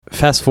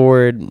fast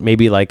forward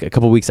maybe like a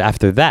couple weeks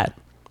after that,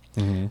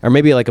 or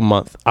maybe like a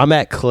month. I'm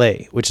at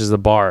Clay, which is the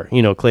bar,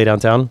 Clay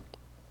downtown.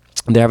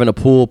 They're having a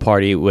pool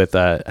party with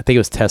I think it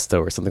was Testo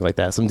or something like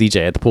that, some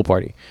DJ at the pool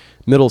party.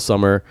 Middle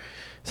summer,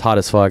 it's hot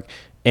as fuck,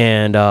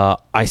 and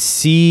I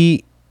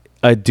see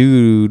a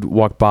dude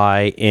walk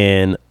by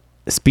in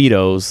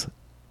Speedos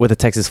with a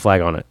Texas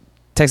flag on it.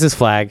 Texas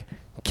flag,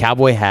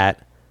 cowboy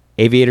hat,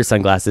 aviator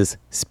sunglasses,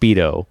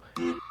 Speedo.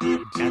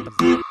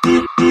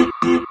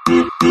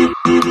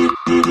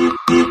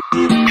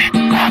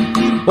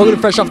 Welcome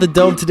to Fresh Off the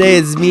Dome. Today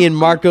is me and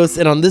Marcos,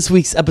 and on this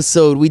week's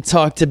episode, we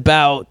talked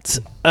about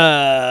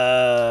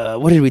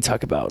what did we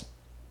talk about?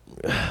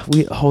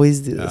 We always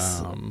do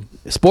this.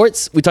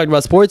 Sports. We talked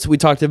about sports. We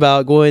talked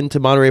about going to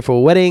Monterey for a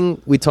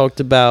wedding. We talked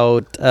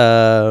about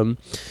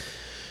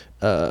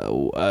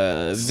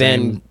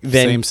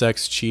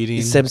same-sex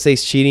cheating.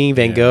 Same-sex cheating.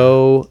 Van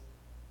Gogh.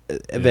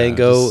 Van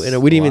Gogh. And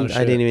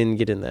I didn't even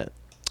get in that.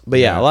 But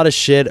yeah, a lot of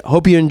shit.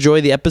 Hope you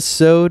enjoy the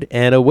episode,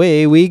 and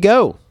away we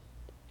go.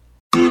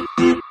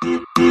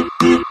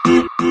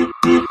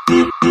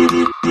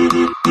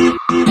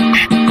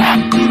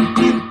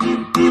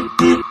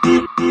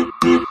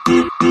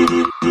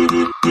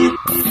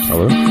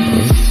 Hello.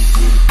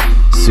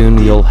 Soon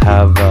you'll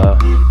have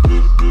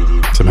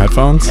some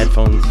headphones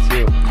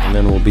too, and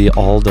then we'll be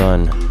all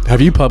done.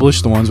 Have you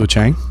published the ones with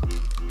Chang?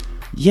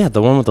 Yeah,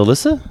 the one with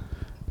Alyssa.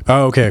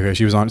 Oh, okay.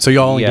 She was on. So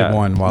y'all only did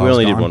one while I was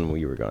gone? We only did one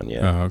when you were gone. Yeah.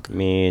 Oh, okay.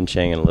 Me and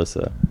Chang and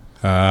Alyssa.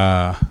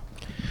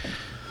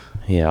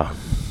 Yeah.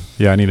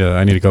 Yeah, I need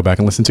to go back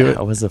and listen to it.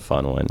 That was a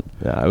fun one.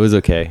 Yeah, it was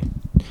okay.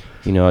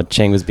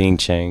 Chang was being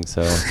Chang,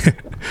 so.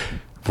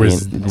 Were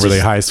they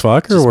high as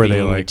fuck, or were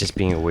they like just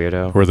being a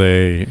weirdo? Were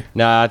they?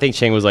 Nah, I think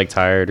Chang was like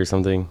tired or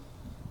something.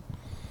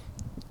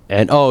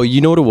 And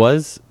you know what it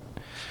was?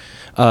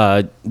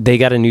 They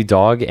got a new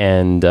dog,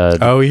 and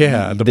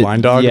the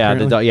blind dog. Yeah,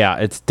 the dog. Yeah,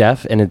 it's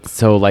deaf, and it's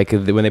so like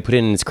when they put it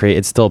in its crate,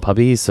 it's still a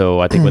puppy. So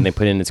I think when they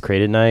put it in its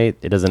crate at night,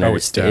 it doesn't.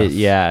 It's deaf.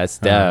 It's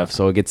deaf,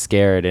 so it gets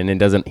scared and it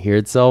doesn't hear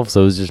itself.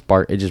 So it was just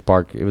bark.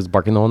 It was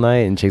barking the whole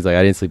night, and Chang's like,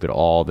 I didn't sleep at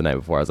all the night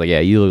before. I was like, yeah,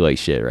 you look like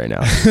shit right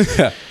now.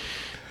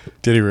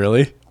 Did he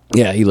really?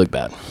 Yeah, he looked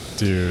bad.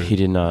 Dude, he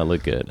did not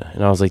look good,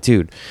 and I was like,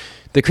 dude.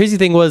 The crazy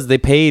thing was they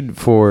paid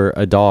for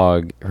a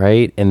dog,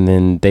 right? And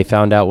then they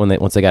found out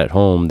once they got it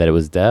home that it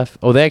was deaf.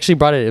 Oh, they actually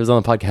brought it. It was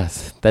on the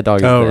podcast. That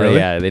dog. Really?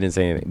 Yeah, they didn't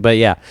say anything. But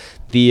yeah,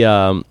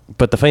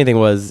 but the funny thing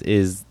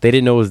is they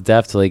didn't know it was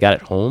deaf till they got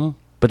it home.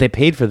 But they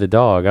paid for the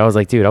dog. I was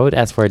like, dude, I would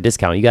ask for a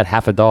discount. You got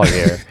half a dog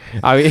here.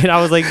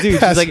 I was like, dude,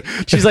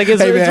 she's like,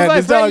 is hey man,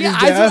 my friend? Yeah,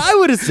 I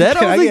would have said.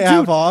 I was like, dude,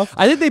 half off?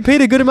 I think they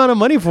paid a good amount of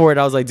money for it.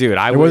 I was like, dude,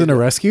 it wasn't a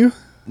rescue.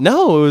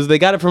 No, they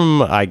got it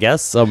from, I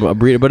guess, a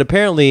breeder. But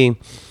apparently.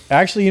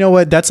 Actually, you know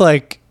what? That's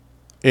like,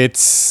 it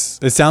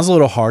sounds a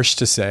little harsh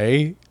to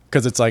say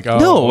because it's like,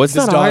 no, it's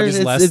this not dog harsh.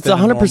 is less It's than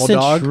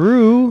 100%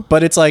 true.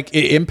 But it's like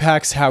it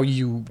impacts how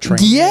you train.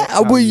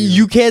 Yeah, well,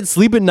 you can't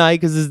sleep at night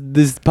because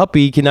this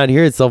puppy cannot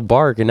hear itself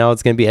bark, and now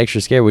it's gonna be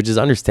extra scared, which is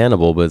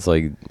understandable. But it's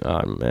like,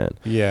 oh man,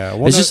 yeah,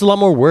 it's just a lot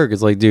more work.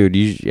 It's like, dude,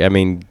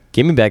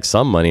 give me back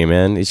some money,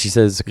 man. And she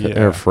says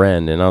her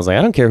friend, and I was like,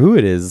 I don't care who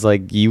it is. It's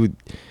like you.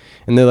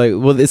 And they're like,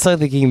 well, it's not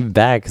like they came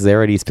back because they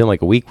already spent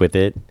like a week with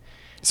it.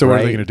 So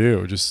what are they going to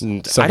do? Just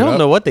I don't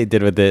know what they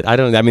did with it. They're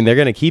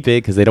going to keep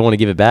it because they don't want to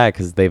give it back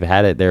because they've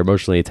had it. They're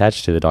emotionally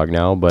attached to the dog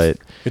now, but.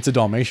 It's a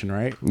Dalmatian,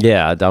 right?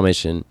 Yeah, a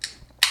Dalmatian.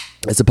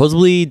 And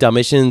supposedly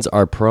Dalmatians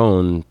are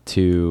prone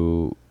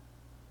to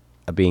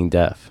being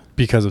deaf.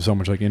 Because of so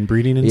much like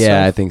inbreeding and stuff?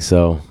 Yeah, I think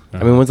so.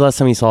 I mean, when's the last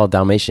time you saw a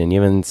Dalmatian?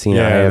 You haven't seen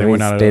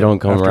it. They don't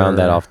come around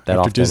that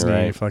often, Disney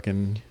right?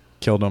 Fucking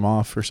killed them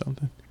off or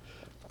something.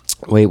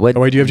 Wait, what? Oh,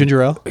 wait, do you have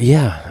ginger ale?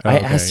 Yeah, I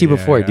asked you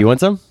before. Yeah. Do you want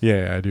some?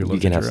 Yeah, I do love you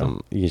can ginger have ale.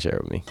 some. You can share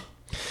it with me.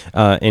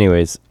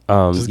 Anyways,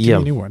 Just give me a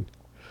new one.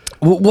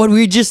 What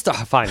we just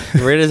fine.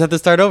 We're gonna have to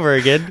start over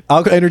again.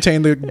 I'll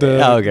entertain the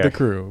okay. the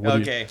crew. What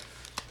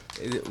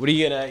are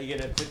you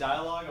gonna put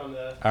dialogue on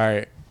the? All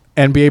right,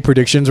 NBA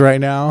predictions right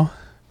now.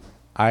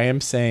 I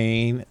am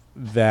saying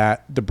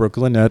that the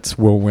Brooklyn Nets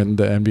will win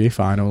the NBA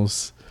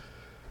Finals.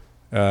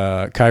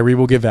 Kyrie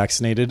will get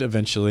vaccinated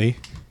eventually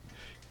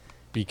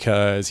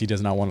because he does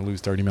not want to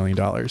lose $30 million.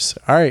 All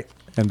right,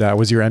 and that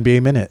was your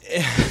NBA minute.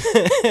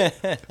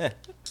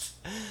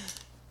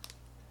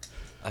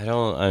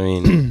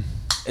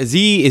 Is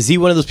he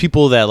one of those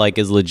people that like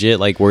is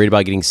legit like worried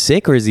about getting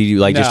sick, or is he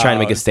like just trying to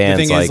make a stance?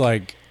 The thing is,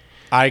 like,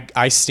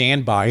 I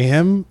stand by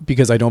him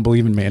because I don't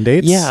believe in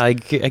mandates. Yeah, I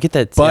get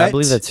that. But I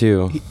believe that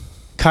too.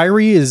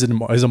 Kyrie is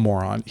a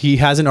moron. He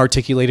hasn't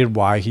articulated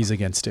why he's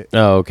against it.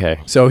 Oh,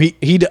 okay. So I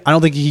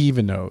don't think he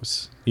even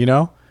knows. You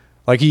know,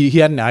 like he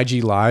had an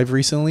IG live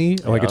recently,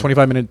 like a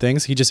 25-minute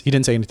things. He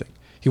didn't say anything.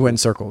 He went in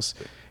circles.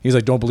 He's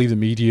like, don't believe the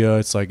media.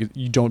 It's like,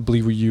 you don't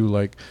believe what you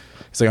like.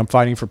 It's like, I'm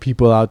fighting for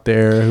people out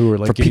there who are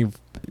like getting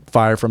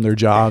fired from their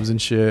jobs and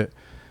shit.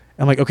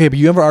 I'm like, okay, but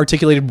you ever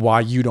articulated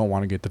why you don't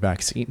want to get the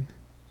vaccine?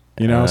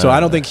 You know? So I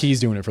don't think he's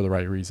doing it for the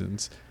right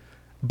reasons.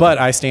 But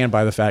I stand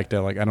by the fact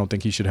that like I don't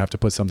think he should have to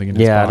put something in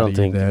his body. I don't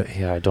think. that,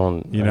 I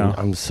don't. you know.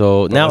 I'm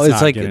so But now let's it's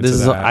not like get this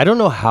into is. that. I don't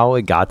know how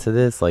it got to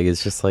this. Like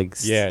it's just like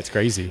Yeah, it's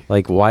crazy.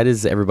 Like why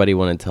does everybody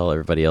want to tell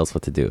everybody else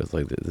what to do? It's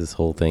like this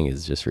whole thing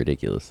is just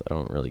ridiculous. I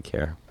don't really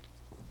care.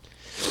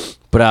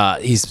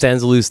 But he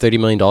stands to lose $30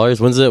 million.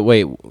 When's it?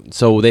 Wait,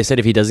 so they said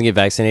if he doesn't get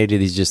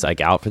vaccinated, he's just like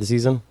out for the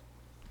season?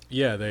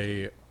 Yeah,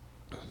 the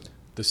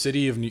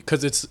city of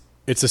because it's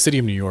the city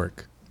of New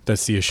York.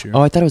 That's the issue.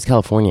 Oh, I thought it was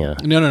California.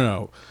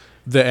 No.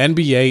 The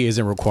NBA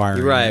isn't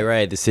requiring.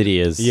 Right. The city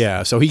is.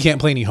 Yeah, so he can't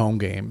play any home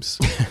games.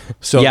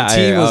 So Yeah, the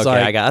team was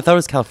like, I thought it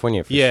was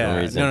California for some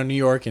reason. no, New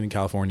York and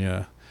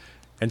California.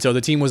 And so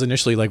the team was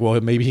initially like, well,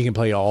 maybe he can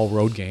play all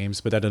road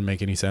games, but that doesn't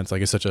make any sense.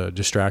 Like, it's such a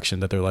distraction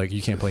that they're like,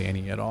 you can't play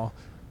any at all.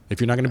 If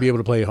you're not going to be able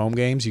to play home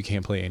games, you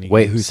can't play any.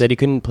 Wait, games. who said he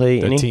couldn't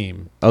play The any?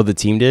 team. Oh, the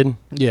team did?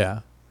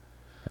 Yeah.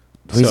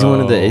 Isn't he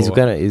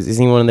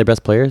one of their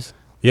best players?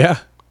 Yeah.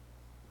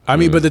 I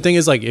mean, but the thing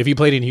is, like, if he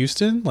played in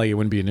Houston, like, it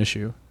wouldn't be an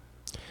issue.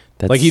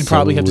 That's Like, he'd so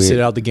probably have to sit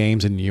weird. out the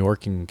games in New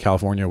York and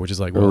California, which is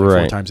like, what, like Right.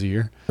 4 times a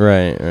year.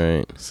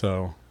 Right.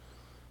 So,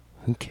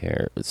 Who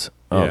cares?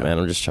 Oh, Yeah. man,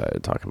 I'm just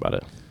talking about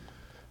it.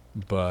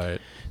 but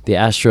The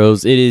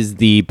Astros, it is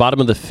the bottom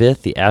of the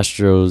 5th. The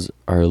Astros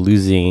are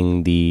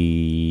losing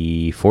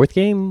the 4th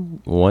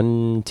game,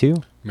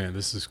 1-2. man,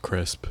 this is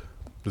crisp.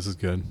 This is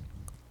good.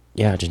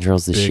 Yeah, ginger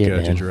ale's the Big shit,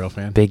 man. ginger ale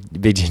fan.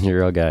 Big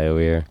ginger ale guy over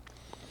here.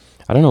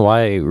 I don't know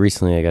why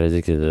recently I got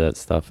addicted to that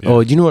stuff. Yeah.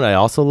 Oh, do you know what I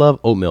also love?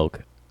 Oat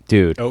milk.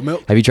 Dude. Oat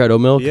milk? Have you tried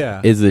oat milk?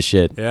 Yeah. It's the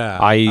shit. Yeah.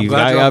 I'm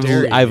glad you're off I've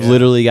dairy, I've yeah.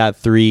 literally got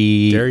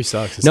 3. Dairy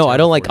sucks. It's No, I don't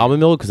terrible like for you. almond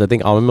milk because I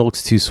think almond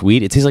milk's too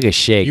sweet. It tastes like a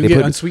shake. You they get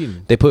put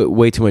unsweetened. They put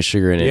way too much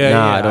sugar in it. Yeah,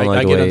 nah, yeah, I don't I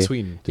like the get way.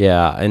 unsweetened.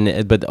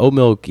 Yeah, but the oat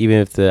milk, even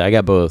if I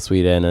got both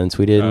sweet and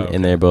unsweetened, Oh, okay.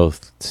 and they're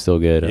both still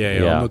good. Yeah,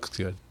 oat milk's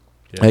good.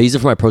 I use it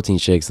for my protein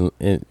shakes, and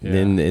Yeah.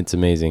 it's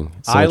amazing.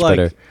 It's so I much like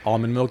better.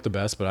 almond milk the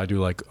best, but I do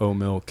like oat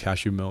milk,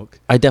 cashew milk.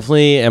 I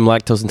definitely am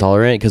lactose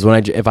intolerant because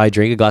if I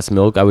drink a glass of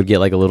milk, I would get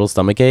like a little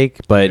stomach ache.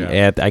 But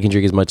Yeah. I can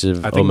drink as much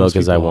of I oat think milk most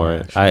as I people are,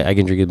 want. actually. I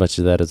can drink as much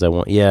of that as I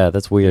want. Yeah,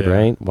 that's weird, Yeah.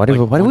 right? Why Like,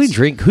 do we once-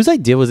 drink? Whose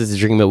idea was it to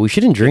drink milk? We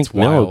shouldn't drink It's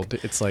milk. wild.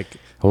 It's like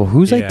Well,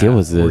 whose idea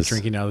was We're this?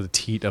 drinking out of the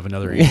teat of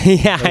another.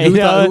 Yeah, I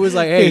know. Who was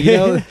like,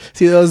 hey,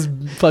 see those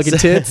fucking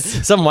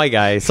tits? Some white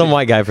guy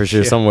for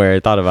sure, Yeah. somewhere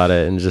thought about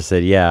it and just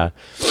said, yeah.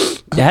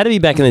 It had to be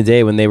back in the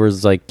day when they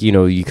was like, you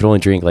could only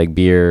drink like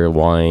beer,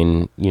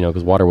 wine,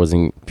 because water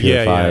wasn't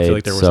purified. Yeah, I feel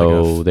like there was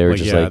so they were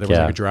just there like, was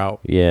yeah, like a drought.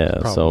 yeah. So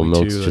Probably, milk's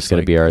too, just that's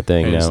gonna like- be our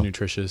thing and it's now.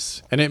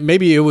 nutritious, and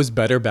maybe it was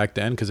better back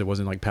then because it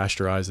wasn't like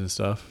pasteurized and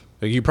stuff.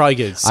 Like you probably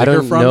get sicker I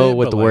don't from know it,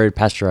 what but, the like, word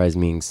pasteurized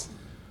means.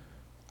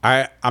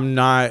 I'm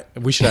not.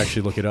 We should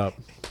actually look it up.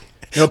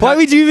 Why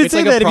would you even it's say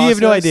like a that if you have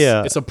no process-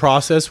 idea? It's a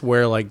process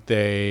where like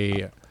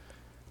they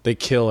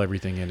kill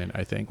everything in it.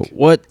 I think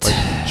What?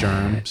 like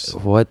germs.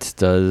 What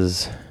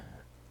does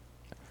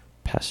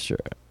pasture?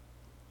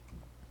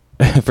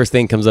 First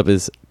thing comes up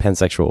is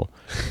pansexual.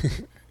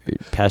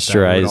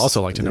 Pasteurized. I would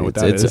also like to know what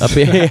that it's is. Up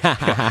here.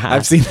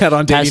 I've seen that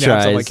on dating apps. I'm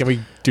Pasteurized like, can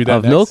we do that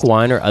of next? milk,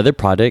 wine, or other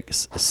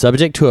products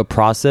subject to a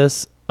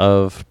process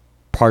of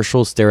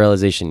partial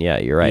sterilization. Yeah,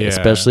 you're right. Yeah.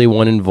 Especially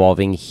one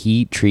involving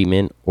heat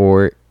treatment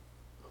or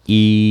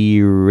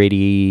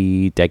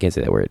I can't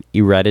say that word.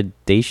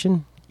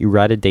 Irradiation.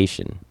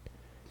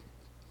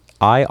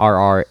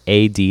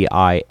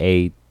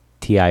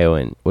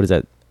 IRRADIATION. What does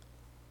that?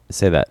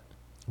 Say that.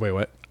 Wait,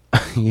 what?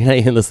 You're not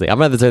even listening. I'm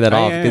gonna have to turn that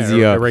off because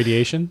you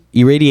irradiation.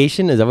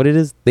 irradiation. Is that what it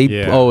is? They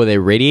they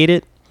radiate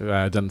it It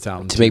doesn't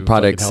sound to make too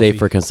products fucking safe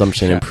for healthy.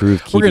 consumption, Yeah.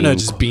 improve keeping. We're gonna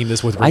just bean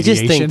this with I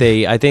radiation. just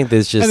think I think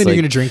there's just and then like,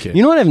 you're gonna drink it.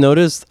 You know what I've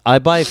noticed? I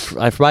buy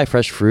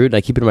fresh fruit. And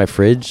I keep it in my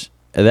fridge.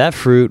 And that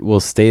fruit will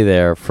stay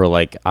there for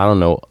like, I don't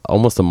know,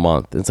 almost a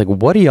month. It's like,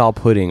 what are y'all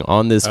putting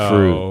on this Oh.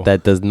 fruit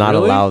that does not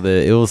Really? allow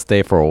it will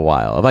stay for a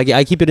while? If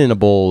I keep it in a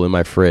bowl in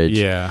my fridge.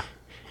 Yeah.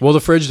 Well, the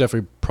fridge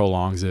definitely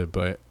prolongs it,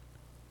 but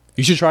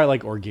you should try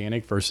like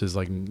organic versus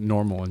like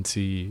normal and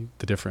see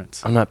the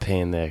difference. I'm not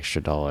paying the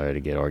extra $1 to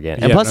get organic.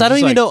 Yeah, And plus, but I don't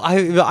just even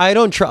know. I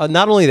don't trust.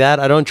 Not only that,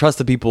 I don't trust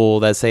the people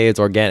that say it's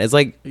organic. It's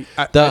like,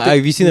 I think-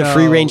 have you seen the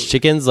free range no.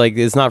 chickens? Like,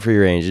 it's not free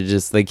range. It's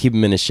just they keep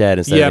them in a shed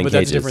instead Yeah, of in but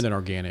cages. that's different than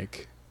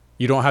organic.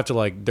 You don't have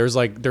to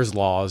there's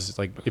laws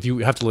like if you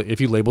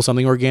label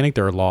something organic,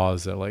 there are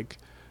laws that like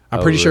I'm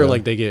Oh, pretty sure really?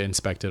 like they get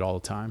inspected all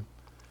the time.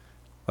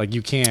 Like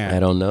you can't. I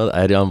don't know.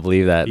 I don't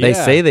believe that. They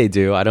Yeah. say they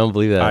do. I don't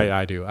believe that.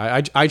 I do.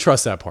 I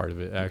trust that part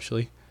of it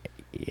actually.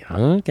 Yeah,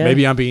 okay.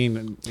 Maybe I'm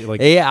being like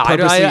Yeah, I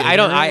purposely don't.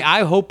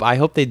 ignorant. I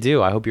hope they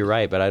do. I hope you're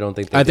right, but I don't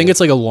think. They I think do. it's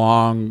like a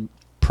long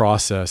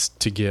process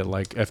to get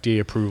like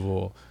FDA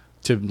approval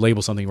to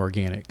label something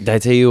organic. Did I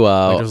tell you?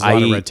 Like, there's a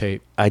lot of red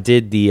tape. I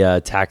did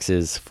the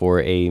taxes for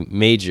a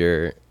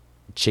major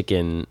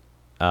chicken.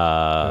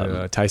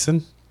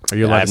 Tyson? Are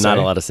you allowed I'm to not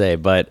say? allowed to say,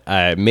 but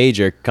a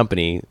major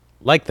company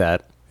like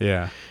that.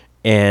 Yeah.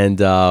 And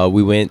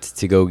we went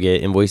to go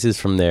get invoices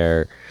from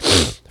their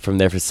from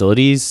their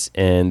facilities,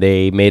 and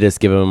they made us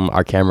give them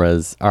our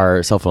cameras,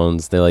 our cell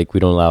phones. They're like, we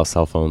don't allow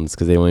cell phones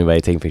because they don't want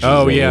anybody taking pictures.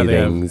 Oh of yeah,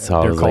 anything.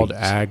 they're called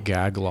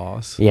ag-gag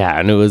laws. Yeah,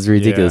 and it was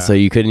ridiculous. Yeah. So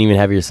you couldn't even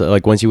have your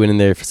like once you went in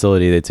their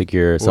facility, they took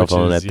your cell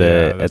phone at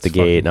the that's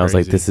gate, and I was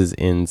like, crazy. this is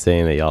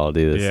insane that y'all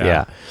do this.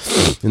 Yeah.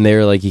 And they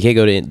were like, you can't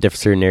go to different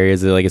certain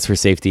areas. They're like, it's for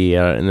safety,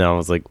 and I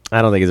was like,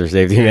 I don't think it's for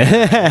safety, man.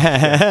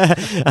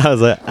 I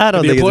was like, I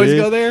don't The think employees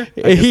it's go there.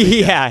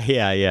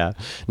 yeah.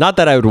 Not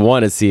that I would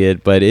want to see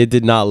it, but it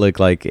did not look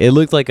like it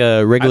looked like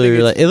a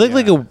regular. It looked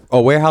like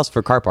a warehouse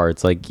for car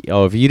parts. Like,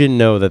 oh, if you didn't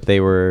know that it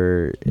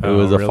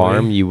was a really?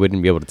 farm, you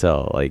wouldn't be able to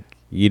tell. Like,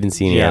 you didn't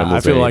see any animals. I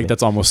feel or like anything.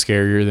 that's almost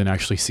scarier than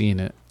actually seeing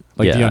it.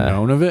 Like the Yeah.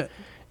 unknown of it.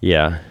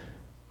 Yeah.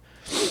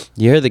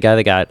 You heard the guy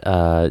that got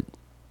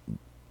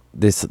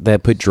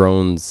that put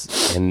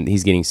drones, and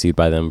he's getting sued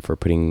by them for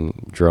taking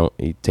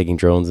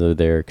drones over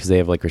there because they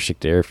have like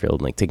restricted airfield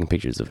and like taking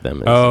pictures of them.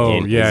 You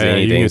can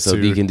get so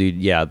you sued. can do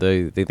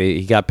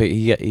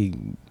he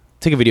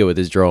took a video with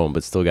his drone,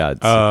 but still got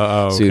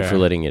sued okay. for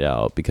letting it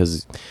out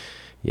because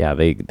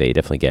they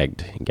definitely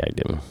gagged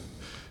him.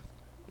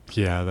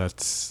 Yeah,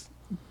 that's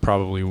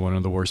probably one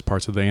of the worst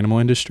parts of the animal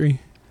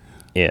industry.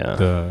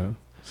 Yeah.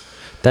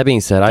 That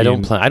being said, I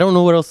don't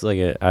know what else.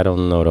 I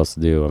don't know what else to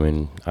do. I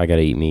mean, I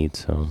gotta eat meat,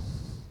 so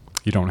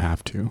You don't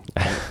have to.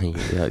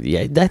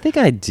 yeah. I think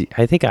I do.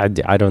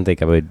 I don't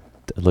think I would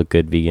look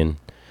good vegan.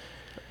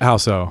 How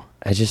so?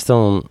 I just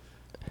don't.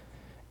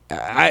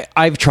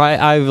 I've tried.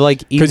 I've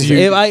like eaten. 'Cause you-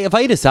 If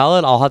I eat a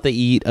salad, I'll have to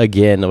eat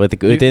again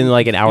within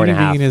like an hour and a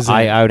half. Eating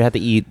vegan I would have to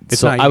eat. It's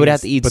So not I would eating,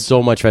 have to eat but-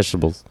 so much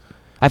vegetables.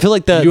 I feel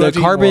like You the have to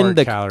eat more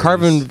carbon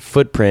calories.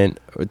 footprint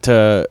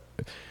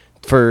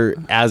for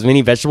as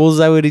many vegetables as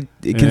I would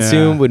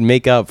consume would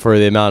make up for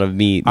the amount of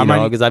meat. You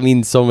know, because I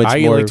mean so much I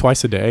eat more. like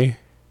twice a day.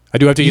 I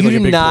do have to eat You like a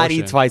do big not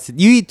portion. eat twice.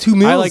 You eat 2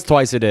 meals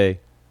twice a day.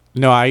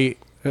 No, I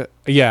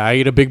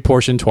eat a big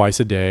portion twice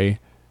a day,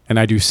 and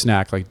I do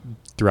snack like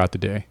throughout the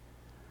day.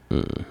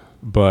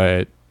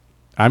 But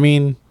I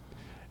mean,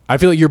 I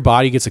feel like your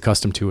body gets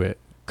accustomed to it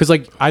because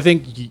like I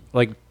think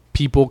like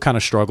people kind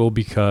of struggle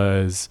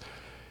because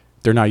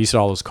they're not used to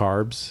all those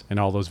carbs and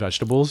all those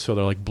vegetables, so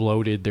they're like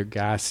bloated, they're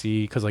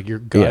gassy because like your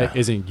gut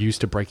isn't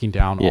used to breaking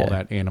down all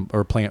that animal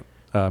or plant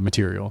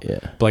material. Yeah,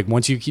 but like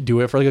once you do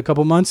it for like a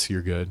couple months,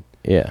 you're good.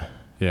 Yeah.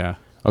 Yeah.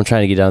 I'm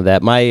trying to get down to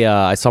that.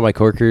 I saw my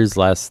coworkers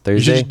last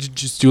Thursday. You should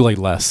just do like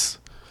less.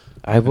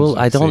 I will.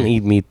 I don't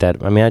eat meat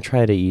that. I mean, I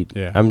try to eat.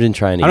 Yeah. I'm just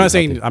trying to. I'm eat not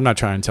saying healthy. I'm not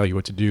trying to tell you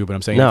what to do, but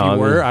I'm saying No, if you I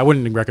were, mean- I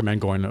wouldn't recommend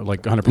going to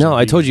like 100%. No,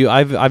 I told you.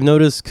 I've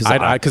noticed because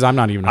I'm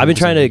not even. I've been 100%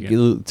 trying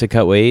vegan. to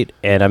cut weight,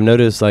 and I've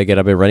noticed and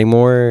I've been running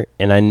more,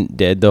 and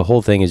the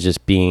whole thing is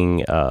just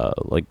being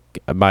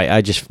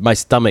my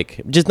stomach,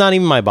 just not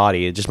even my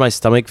body, just my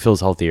stomach feels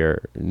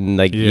healthier.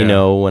 Like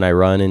when I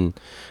run, and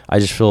I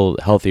just feel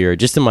healthier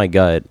just in my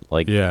gut.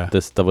 Like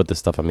this stuff with the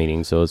stuff I'm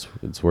eating, so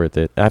it's worth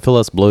it. I feel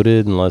less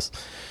bloated and less,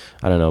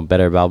 I don't know,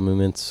 better bowel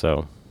movements.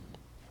 So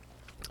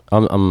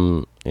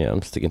I'm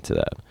sticking to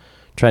that.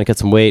 Trying to cut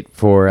some weight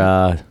for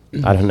I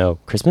don't know,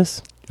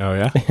 Christmas. Oh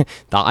yeah.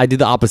 I did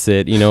the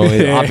opposite,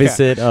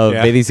 opposite of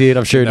bathing suit.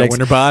 I'm sure That next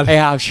winter bod.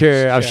 Yeah, I'm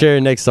sure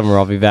next summer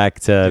I'll be back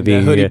to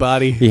being hoodie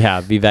body.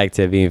 Yeah, be back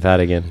to being fat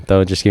again.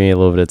 Don't just give me a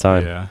little bit of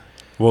time. Yeah.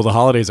 Well, the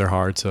holidays are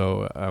hard,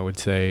 so I would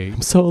say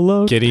I'm so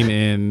alone. getting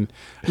in.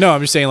 No,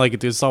 I'm just saying like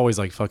there's always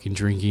like fucking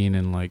drinking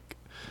and like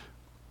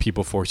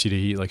people force you to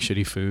eat like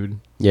shitty food.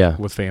 Yeah.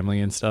 With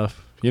family and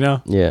stuff. Yeah.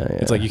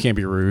 It's like you can't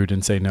be rude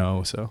and say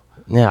no. So.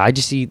 Yeah, I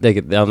just eat like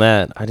on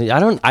that.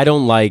 I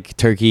don't like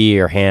turkey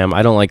or ham.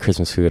 I don't like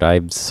Christmas food.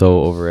 I'm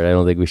so over it. I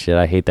don't think we should.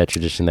 I hate that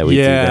tradition that we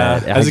do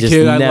that. As a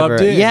kid, I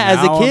loved it. Yeah,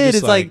 as Now a I'm kid, just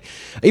it's like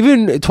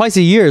even twice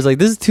a year. It's like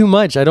this is too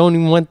much. I don't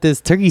even want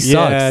this. Turkey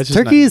sucks.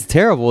 Turkey is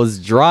terrible. It's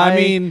dry. I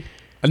mean,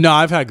 no,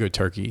 I've had good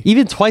turkey.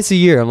 Even twice a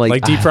year, I'm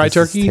like deep fried this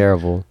is turkey.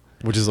 terrible.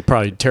 Which is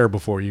probably terrible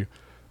for you.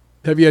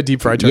 Have you had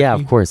deep fried turkey? Yeah,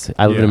 of course.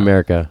 I live in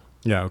America.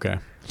 Yeah. Okay.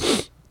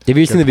 Have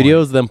you seen the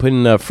videos of them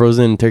putting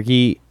frozen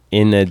turkey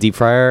in a deep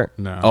fryer?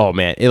 No. Oh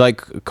man, it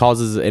like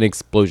causes an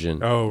explosion.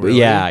 Oh, really?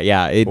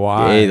 Yeah.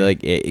 Why?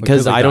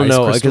 Because like I don't the ice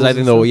know. Because I crystals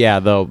think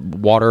and the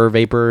water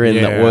vapor and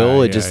the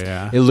oil. It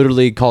it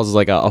literally causes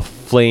like a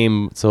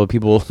flame. So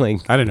people like.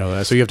 I didn't know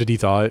that. So you have to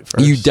thaw it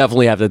first. You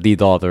definitely have to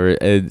thaw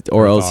it,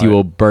 or else you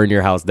will burn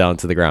your house down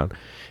to the ground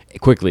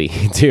quickly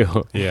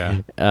too.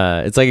 Yeah.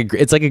 It's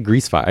like a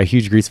grease fire. A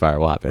huge grease fire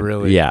will happen.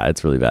 Really? Yeah,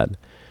 it's really bad.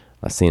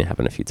 I've seen it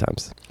happen a few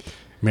times.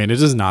 Man, it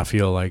does not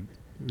feel like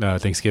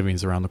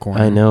Thanksgiving's around the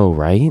corner. I know,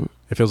 right?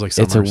 It feels like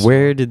summer. It's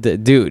where did the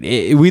dude?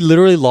 We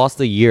literally lost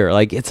a year.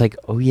 Like it's like,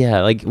 oh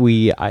yeah, like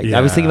I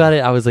was thinking about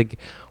it. I was like,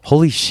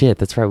 holy shit,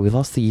 that's right. We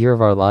lost the year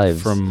of our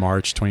lives from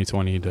March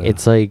 2020 to.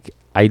 It's like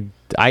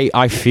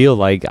I feel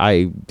like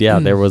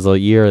there was a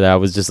year that I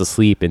was just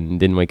asleep and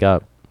didn't wake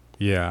up.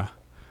 Yeah,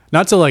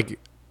 not to like.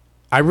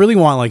 I really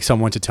want like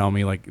someone to tell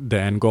me like the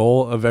end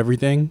goal of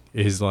everything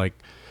is like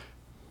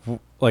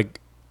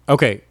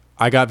okay.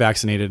 I got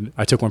vaccinated.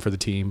 I took one for the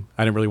team.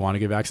 I didn't really want to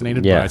get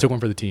vaccinated, but I took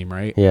one for the team,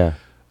 right? Yeah.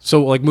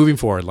 So like moving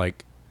forward,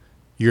 like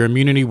your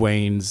immunity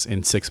wanes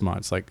in 6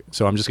 months. Like,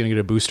 so I'm just gonna get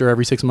a booster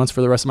every 6 months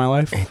for the rest of my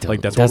life.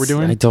 Like that's what we're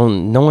doing. I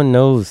don't. No one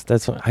knows.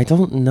 That's what I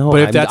don't know.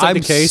 But if that's like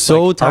the case,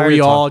 so like, tired. are we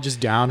all just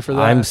down for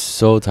that? I'm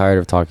so tired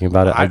of talking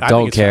about it. I think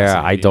don't it's care. I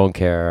fascinating. don't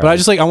care. But I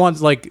just like I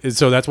want like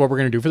so that's what we're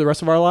gonna do for the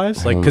rest of our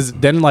lives. Like because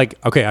then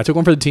like okay, I took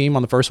one for the team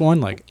on the first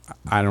one. Like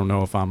I don't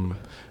know if I'm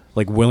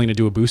like willing to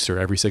do a booster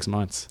every 6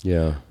 months.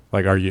 Yeah.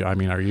 Like are you? I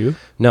mean, are you?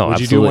 No. Would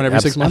you do one every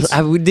 6 months?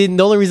 The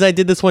only reason I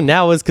did this one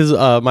now is because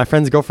my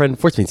friend's girlfriend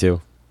forced me to.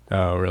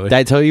 Oh really? Did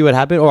I tell you what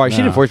happened? Or she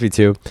didn't force me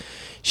to.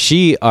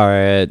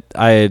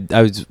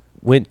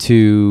 Went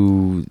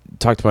to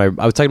talk to I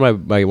was talking to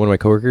my one of my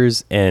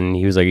coworkers, and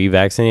he was like, "Are you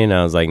vaccinated?" And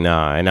I was like,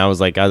 "Nah." And I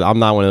was like, "I'm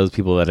not one of those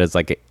people that is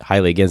like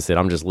highly against it.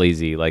 I'm just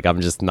lazy. Like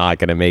I'm just not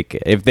gonna make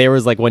it. If there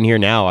was like one here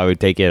now, I would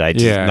take it. I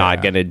just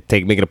gonna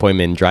make an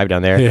appointment and drive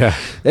down there." Yeah.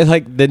 And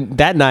like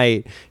that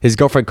night, his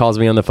girlfriend calls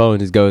me on the phone.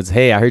 He goes,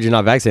 "Hey, I heard you're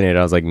not vaccinated."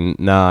 I was like,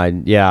 "Nah,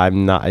 yeah,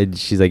 I'm not."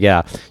 She's like,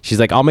 "Yeah." She's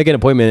like, "I'll make an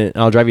appointment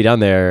and I'll drive you down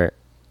there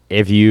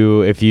if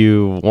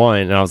you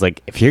want." And I was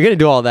like, "If you're gonna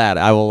do all that,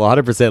 I will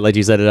 100% let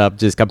you set it up.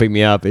 Just come pick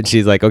me up." And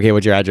she's like, "Okay,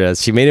 what's your address?"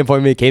 She made an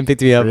appointment, came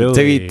picked me up, took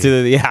me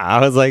to the,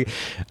 I was like,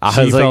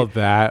 she felt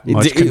that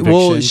much conviction.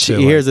 Well,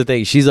 here's the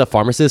thing: she's a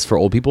pharmacist for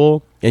old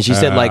people, and she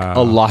said like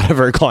a lot of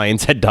her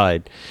clients had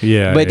died.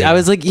 Yeah, but I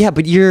was like, yeah,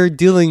 but you're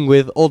dealing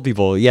with old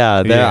people.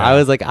 Yeah, I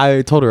was like,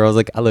 I told her, I was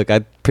like, look,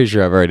 I'm pretty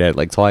sure I've heard it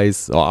like twice,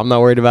 so I'm not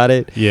worried about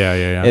it. Yeah.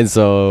 And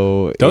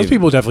so those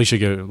people definitely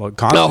should get like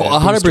constant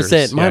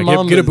 100%. My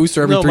mom get a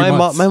booster every 3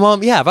 months. My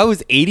mom, yeah. If I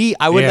was 80,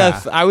 I would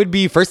I would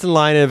be first in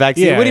line in a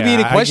vaccine. It wouldn't be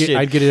any question.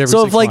 I'd get it every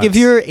so 6 if like months.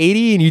 if you're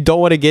 80 and you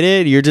don't want to get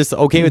it, you're just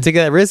okay with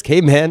taking that risk.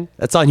 Hey man,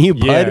 that's on you,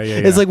 bud.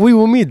 It's like, what do you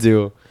want me to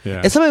do?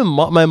 Yeah. It's like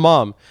my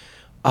mom.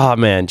 Oh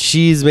man,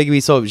 she's making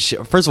me so.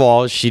 First of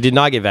all, she did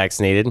not get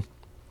vaccinated.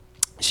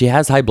 She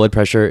has high blood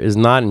pressure. Is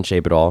not in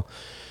shape at all.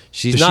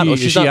 She's not.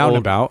 She's out old. and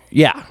about?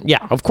 Yeah.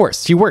 Of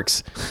course, she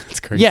works. It's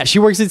crazy. Yeah, she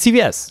works at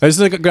CVS. It's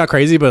like got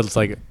crazy, but it's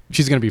like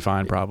she's gonna be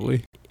fine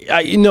probably.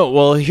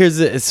 Well, here's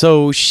it.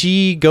 So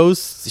she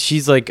goes.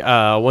 She's like,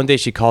 one day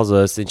she calls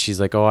us and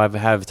she's like, "Oh, I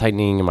have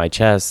tightening in my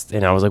chest."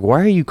 And I was like, "Why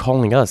are you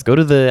calling us? Go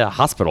to the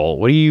hospital.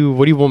 What do you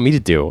want me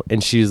to do?"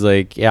 And she's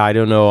like, "Yeah, I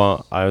don't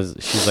know."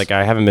 She's like,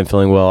 "I haven't been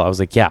feeling well." I was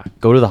like, "Yeah,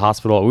 go to the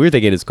hospital." We were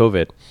thinking it's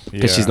COVID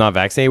because she's not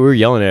vaccinated. We were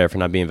yelling at her for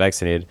not being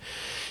vaccinated.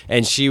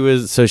 And she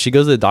goes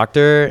to the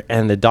doctor,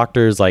 and the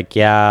doctor's like,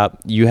 "Yeah,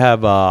 you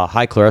have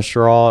high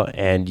cholesterol,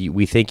 and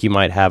we think you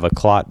might have a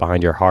clot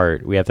behind your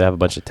heart. We have to have a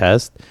bunch of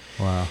tests."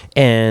 Wow.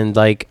 And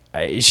like,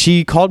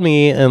 she called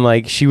me, and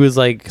like, she was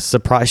like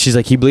surprised. She's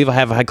like, "You believe I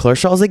have high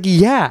cholesterol?" I was like,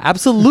 "Yeah,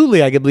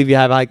 absolutely, I can believe you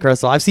have high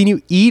cholesterol. I've seen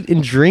you eat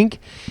and drink,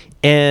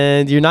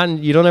 and you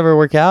don't ever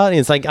work out." And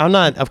it's like, I'm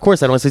not. Of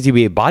course, I don't expect you to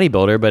be a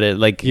bodybuilder, but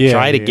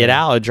try to get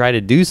out, try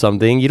to do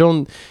something. You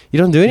don't do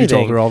anything. You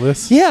told her all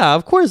this? Yeah,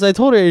 of course. I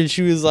told her, and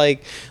she was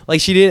like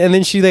she did, and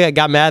then she like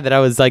got mad that I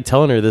was like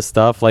telling her this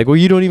stuff. Like, well,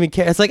 you don't even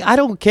care. It's like, I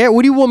don't care.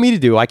 What do you want me to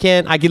do? I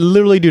can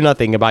literally do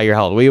nothing about your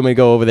health. What, you want me to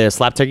go over there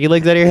slap turkey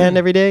legs out of your hand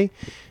every day?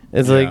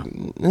 It's like,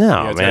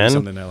 no, it's man.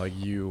 something that like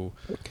you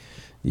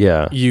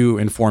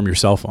inform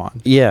yourself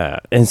on. Yeah,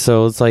 and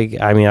so it's like,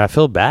 I mean, I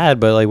feel bad,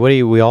 but like,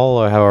 we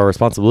all have our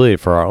responsibility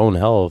for our own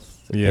health.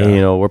 Yeah,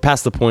 and, we're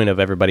past the point of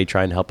everybody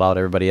trying to help out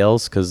everybody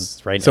else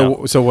because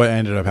now. So what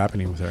ended up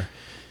happening with her?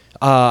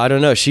 I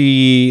don't know.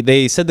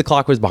 They said the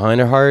clock was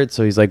behind her heart,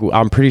 so he's like,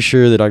 I'm pretty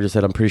sure. The doctor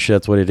said, I'm pretty sure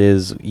that's what it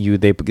is.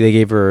 They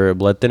gave her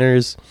blood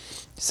thinners.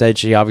 Said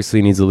she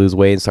obviously needs to lose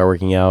weight and start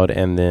working out,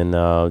 and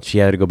then she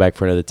had to go back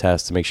for another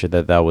test to make sure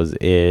that was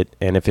it.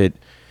 And I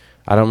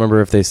don't remember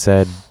if they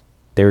said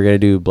they were gonna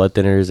do blood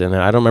thinners, and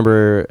then I don't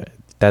remember.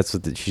 That's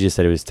what she just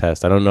said. It was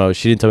test. I don't know.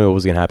 She didn't tell me what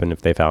was gonna happen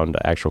if they found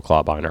an actual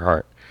clot behind her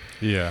heart.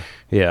 Yeah.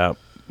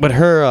 But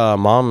her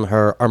mom,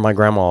 my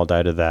grandma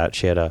died of that.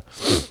 She had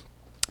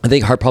I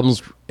think heart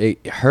problems.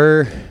 It's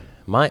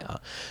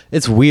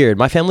weird.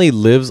 My family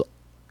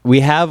we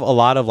have a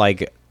lot of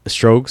like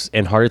strokes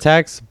and heart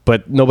attacks,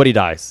 but nobody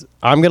dies.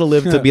 I'm gonna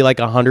live to be like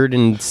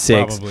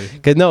 106. Probably.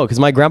 Because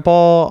my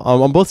grandpa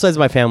on both sides of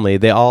my family,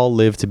 they all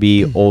live to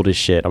be old as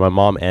shit on my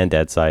mom and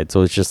dad's side.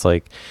 So it's just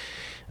like,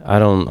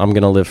 I'm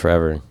gonna live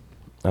forever.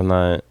 I'm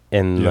not.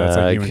 And that's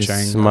like you and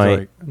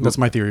Chang. That's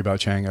my theory about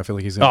Chang. I feel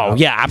like he's gonna. Oh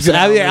yeah,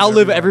 absolutely. I'll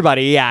live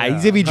everybody. Yeah,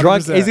 he's gonna be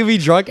drunk. 100%. He's gonna be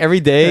drunk every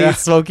day,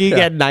 smoking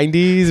at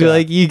 90s. Yeah.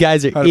 Like, you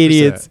guys are 100%.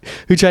 Idiots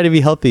who try to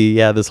be healthy.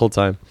 Yeah, this whole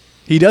time.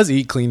 He does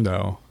eat clean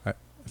though. I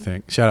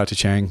think. Shout out to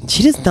Chang.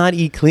 She does not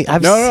eat clean.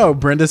 No.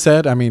 Brenda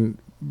said. I mean,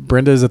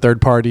 Brenda is a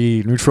third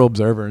party neutral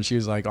observer, and she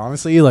was like,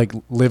 honestly, like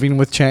living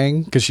with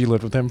Chang because she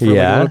lived with him for like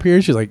a little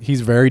period. She's like,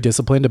 he's very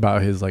disciplined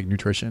about his like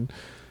nutrition.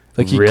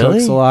 Like he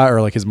cooks a lot,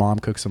 or like his mom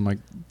cooks some like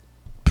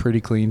pretty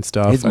clean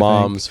stuff. His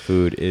mom's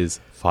food is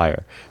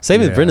fire.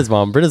 Same with Brenda's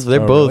mom. They're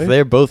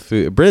both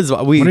food.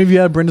 When have you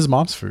had Brenda's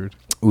mom's food?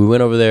 We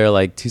went over there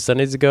like 2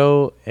 Sundays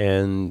ago,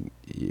 and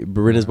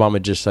Brenda's mom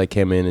had just like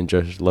came in and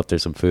just left her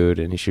some food,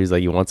 and she was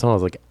like, "You want some?" I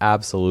was like,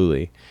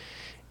 "Absolutely,"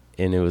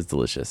 and it was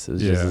delicious. It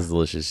was just as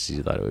delicious as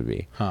she thought it would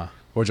be.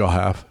 What'd y'all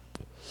have?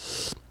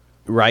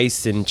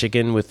 rice and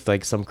chicken with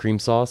like some cream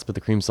sauce, but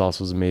the cream sauce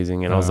was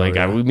amazing. And I was like,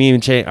 yeah. me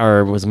and Chang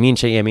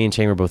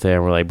were both there,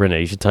 and we're like, Brenda,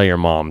 you should tell your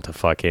mom to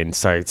fucking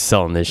start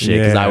selling this shit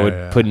because I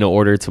would put in an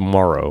order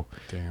tomorrow.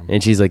 Damn.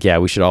 And she's like, yeah,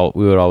 we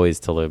would always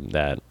tell him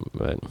that.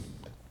 But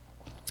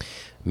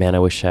man, I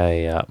wish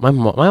my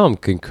mom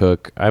can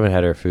cook. I haven't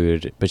had her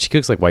food, but she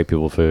cooks like white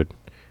people food.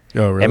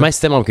 Oh, really? And my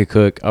stepmom could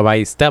cook. My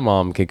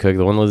stepmom could cook.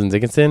 The one that lives in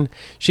Dickinson.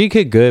 She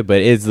could good, but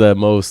it's the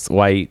most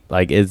white.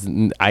 Like,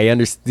 I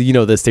understand. You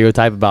know the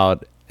stereotype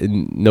about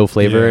no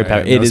flavor. Yeah,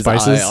 it no is.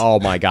 spices.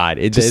 Oh my god!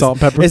 It Just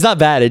salt and pepper? It's not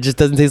bad. It just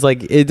doesn't taste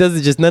like. It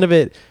doesn't. Just none of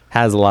it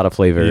has a lot of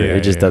flavor. Yeah,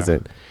 it just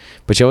doesn't.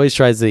 But she always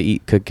tries to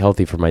cook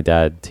healthy for my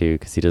dad too,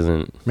 because he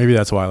doesn't. Maybe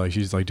that's why like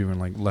she's like doing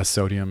like less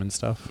sodium and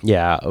stuff.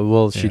 Yeah.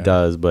 Well, she Yeah.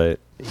 does, but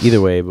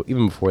either way,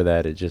 even before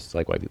that, it's just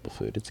like white people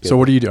food. It's good. So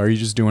what do you do? Are you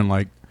just doing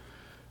like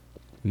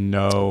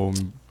no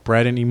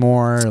bread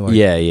anymore? Like,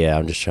 Yeah.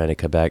 I'm just trying to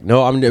cut back.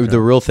 No, the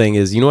real thing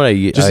is, you know what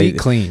I just eat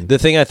clean. The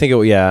thing I think,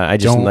 I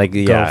just Don't like, go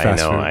yeah,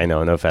 fast food. I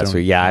know, no fast Don't- food.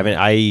 Yeah,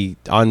 I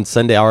on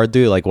Sunday, I would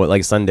do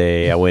like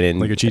Sunday, I went in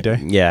like a cheat day.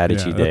 Yeah, I had a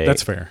cheat day.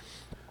 That's fair.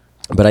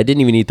 But I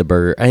didn't even eat the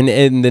burger, and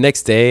the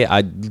next day,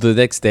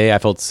 I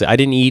felt sick. I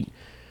didn't eat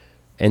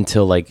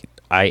until like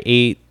I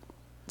ate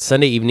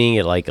Sunday evening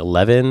at like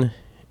 11,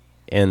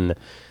 and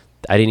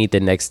I didn't eat the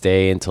next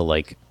day until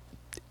like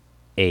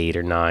 8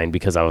 or 9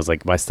 because I was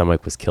like, my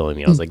stomach was killing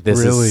me. I was like, this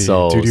Really? is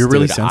so Dude, you're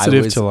really stupid.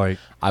 sensitive to like.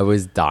 I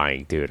was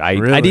dying, dude. I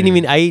Really? didn't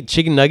even. I ate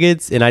chicken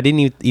nuggets, and I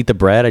didn't eat the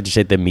bread. I just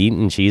ate the meat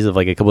and cheese of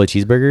like a couple of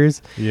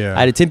cheeseburgers. Yeah.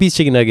 I had a 10-piece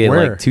chicken nugget and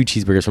Where? like 2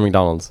 cheeseburgers from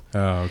McDonald's. Oh,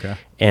 okay.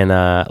 And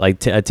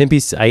like a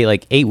 10-piece, I ate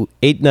like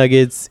eight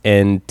nuggets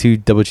and 2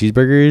 double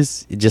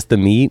cheeseburgers, just the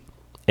meat.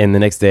 And the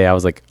next day, I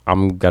was like,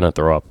 I'm gonna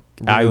throw up.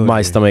 My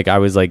Really? stomach. I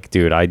was like,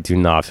 dude, I do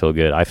not feel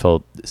good. I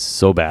felt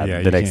so bad Yeah,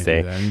 the you next can't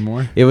day. do that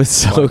anymore. It was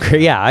so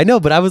great. Yeah, I know,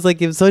 but I was like,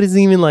 so it isn't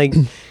even like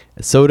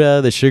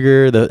soda, the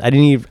sugar, I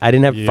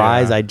didn't have Yeah.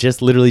 fries. I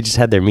just literally just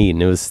had their meat,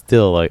 and it was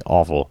still like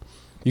awful.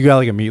 You got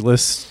like a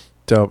meatless,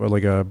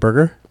 like a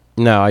burger.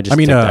 No, I just.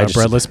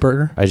 Breadless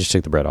burger. I just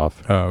took the bread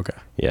off. Oh, okay.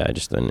 Yeah, I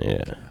just didn't.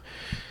 Yeah,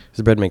 'cause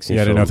the bread makes me.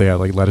 Yeah, I didn't know if feel, they had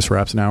like lettuce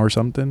wraps now or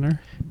something. Or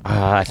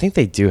I think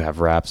they do have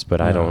wraps, but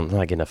I Yeah. don't. I'm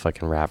not getting a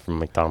fucking wrap from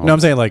McDonald's. no, I'm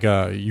saying like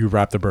you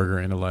wrap the burger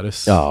in a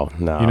lettuce. Oh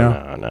no, You know?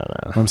 no. You know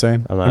what I'm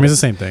saying. I'm not I mean, a- it's the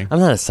same thing. I'm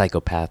not a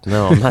psychopath.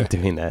 No, I'm not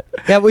doing that.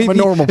 Yeah, but I'm a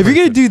normal if you're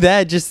gonna person. do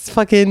that, just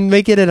fucking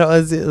make it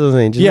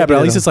Yeah, but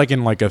at least it's like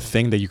in like a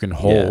thing that you can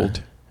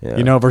hold. Yeah.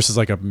 You know, versus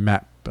like a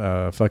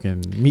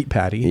fucking meat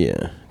patty.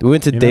 Yeah, we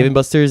went to You Dave know? and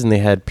Buster's and they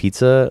had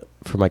pizza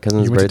for my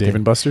cousin's You went to birthday. Dave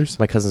and Buster's.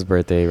 My cousin's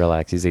birthday.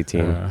 Relax, he's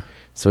 18. Uh,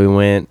 So we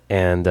went,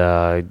 and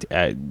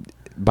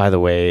by the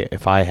way,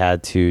 if I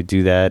had to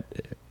do that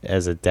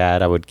as a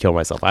dad, I would kill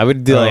myself. I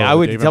would do like I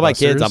would Dave and tell my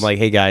kids, Buster's? I'm like,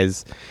 hey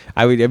guys,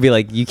 I'd be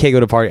like, you can't go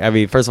to party. I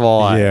mean, first of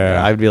all,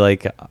 Yeah. I'd be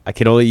like, I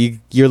can only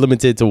you're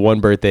limited to one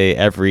birthday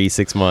every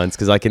 6 months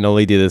because I can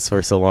only do this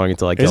for so long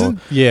until I go.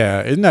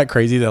 isn't that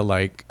crazy that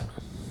like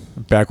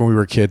back when we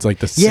were kids, like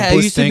the Yeah, it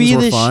simplest used to things be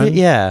were this fun. shit.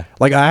 Yeah,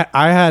 Like I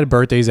had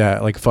birthdays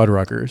at like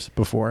Fuddruckers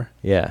before,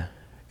 yeah.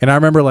 and I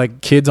remember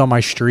like kids on my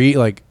street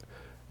like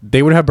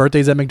they would have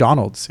birthdays at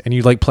McDonald's, and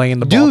you like play in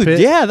the ball Dude, pit.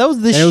 yeah, that was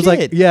the And shit. it was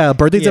like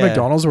birthdays at Yeah.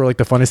 McDonald's were like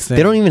the funnest thing.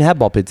 They don't even have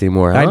ball pits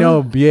anymore. I huh?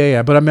 know,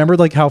 yeah, but I remember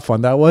like how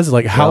fun that was,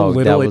 like how Oh, that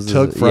little it was-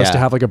 took for us yeah. to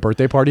have like a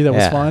birthday party that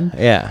was Yeah, fun.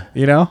 Yeah.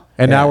 You know,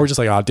 and Yeah. now we're just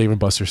like, oh, Dave and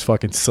Buster's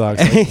fucking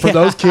sucks. Like, for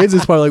those kids,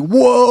 it's probably like,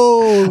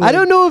 whoa. I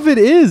don't know if it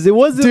is. It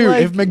wasn't dude.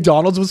 like If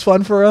McDonald's was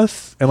fun for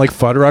us and like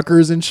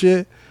Fuddruckers and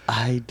shit,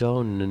 I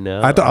don't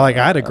know. I thought like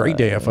I had a great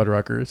day at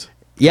Fuddruckers.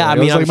 Yeah, Like, I it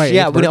mean, was, like, my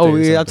yeah, eighth we know, birthday or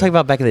I'm something. talking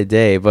about back in the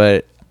day,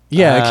 but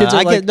Yeah, kids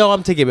are I like- get, no, I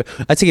take it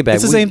back.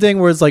 It's the same thing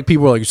where it's like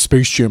people are like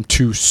Space Jam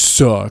 2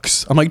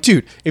 sucks. I'm like,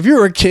 dude, if you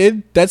were a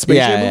kid, that Space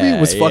Yeah, Jam movie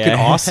yeah, was fucking yeah.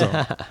 awesome.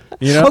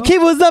 You know? Okay,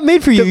 well, it's not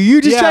made for you. You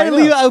just Yeah, trying I to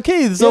know. leave.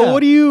 Okay, so Yeah. what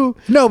do you?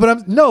 No,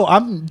 but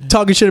I'm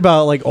talking shit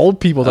about like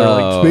old people that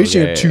are like Space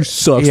Jam 2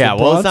 sucks. Yeah,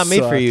 The well, it's plot not made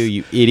for sucks. you,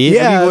 you idiot.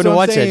 Yeah, what are you that's going to what I'm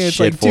watch saying. that It's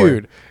shit like, for?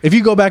 dude, if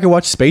you go back and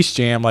watch Space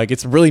Jam, like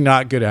it's really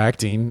not good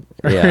acting.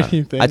 Or Yeah,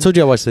 anything. I told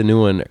you I watched the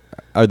new one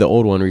or the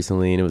old one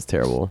recently, and it was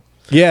terrible.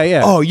 Yeah,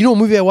 yeah. Oh, you know, a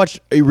movie I watched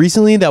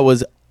recently that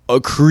was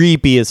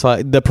creepy as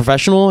fuck. The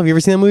Professional. Have you ever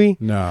seen that movie?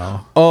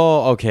 no.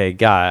 Oh, okay,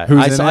 God.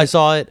 Who's in I it?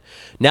 saw it.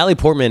 Natalie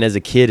Portman as a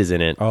kid is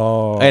in it.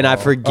 Oh, And I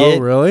forget.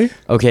 Oh, really?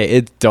 Okay,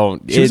 it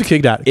don't. She was a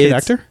kid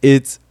actor?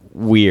 It's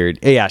weird.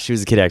 Yeah, she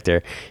was a kid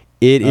actor.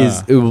 It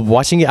is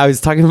watching it. I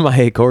was talking to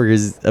my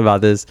coworkers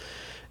about this.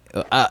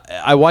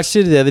 I watched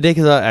it the other day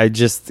because I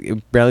just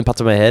barely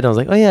popped in my head. And I was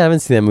like, oh yeah, I haven't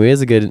seen that movie.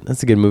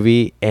 That's a good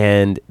movie.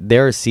 And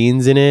there are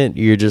scenes in it.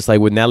 You're just like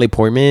with Natalie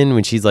Portman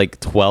when she's like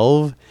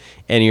 12,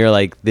 and you're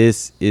like,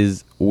 this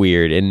is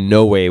weird. In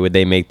no way would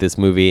they make this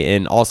movie.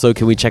 And also,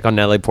 can we check on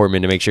Natalie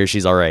Portman to make sure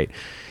she's all right?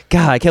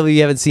 God, I can't believe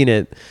you haven't seen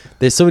it.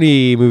 There's so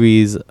many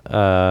movies.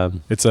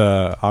 It's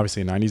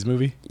obviously a 90s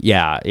movie.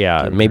 Yeah,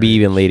 Good maybe range.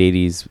 even late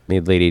 80s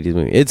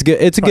movie. It's good.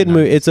 It's a good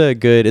Probably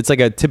movie. It's like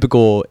a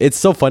typical. It's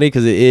so funny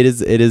because it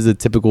is a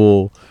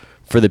typical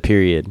for the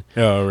period.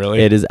 Oh, really?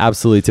 It is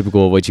absolutely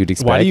typical of what you'd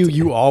expect. Why do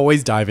you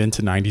always dive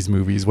into 90s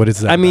movies? What is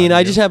that? I mean, about I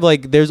you? just have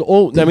like there's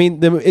old. I mean,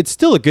 it's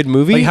still a good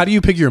movie. Like, how do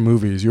you pick your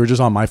movies? You were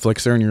just on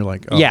MyFlixer and you're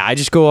like, oh. Yeah, I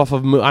just go off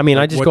of. I mean,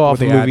 I just go off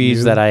what of they add movies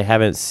new? that I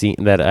haven't seen.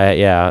 There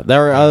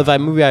are other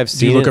movie I've Do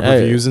seen. you look up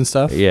reviews and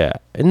stuff? Yeah.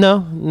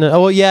 No.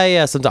 Oh, well,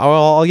 yeah. Sometimes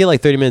I'll get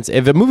like 30 minutes.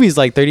 If a movie's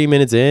like 30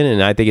 minutes in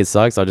and I think it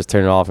sucks, I'll just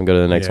turn it off and go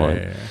to the next one.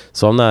 Yeah.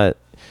 So I'm not.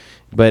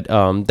 But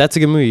that's a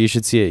good movie. You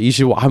should see it. You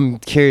should. I'm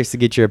curious to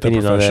get your The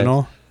opinion on that.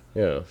 Professional?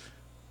 Yeah.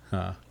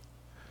 Huh.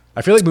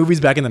 I feel like movies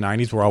back in the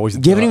 90s were always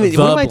You haven't even. the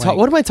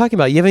What am I talking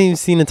about? You haven't even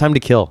seen A Time to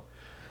Kill.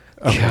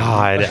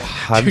 God,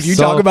 Dude, you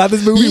talk about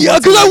this movie? Yeah,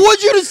 once because a I week.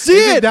 want you to see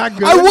Is it it. that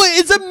good?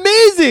 It's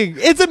amazing.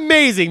 It's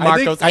amazing, I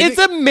think- Marcos. I It's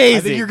think- amazing. I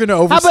think you're gonna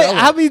oversell it.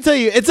 How about you tell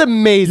you? It's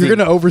amazing. You're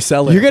gonna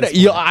oversell it. You're at gonna.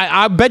 this point.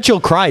 I bet you'll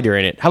cry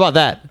during it. How about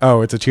that?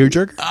 Oh, it's a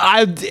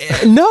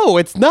tearjerker? No,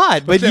 it's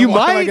not. But Then you why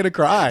might. am I gonna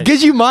cry?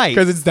 Because you might.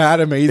 Because it's that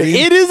amazing.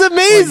 It is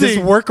amazing. Like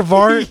this work of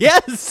art.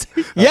 Yes.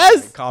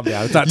 Yes. Calm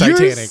down. It's not You're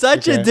Titanic.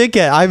 such a okay?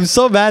 dickhead. I'm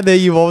so mad that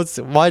you won't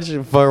watch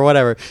it for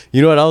whatever.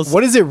 You know what else?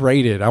 What is it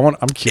rated? I'm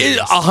curious.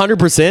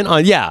 100%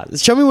 on. Yeah.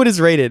 Show me what it's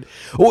rated.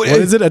 What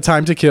is it? A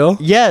Time to Kill?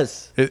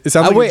 Yes. It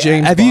sounds like Wait, a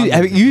James have Bond.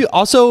 Have you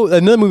also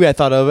another movie I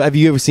thought of? Have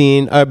you ever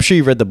seen? I'm sure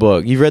you've read the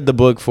book. You've read the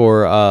book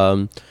for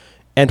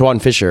Antoine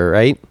Fisher,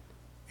 right?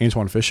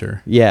 Antoine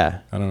Fisher. Yeah.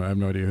 I don't know. I have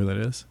no idea who that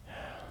is.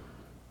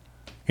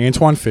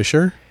 Antoine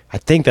Fisher? I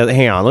think that.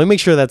 Hang on, let me make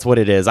sure that's what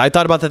it is. I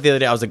thought about that the other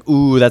day. I was like,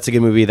 "Ooh, that's a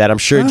good movie that I'm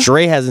sure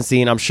Dre hasn't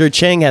seen. I'm sure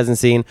Chang hasn't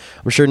seen.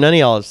 I'm sure none of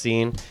y'all have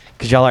seen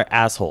because y'all are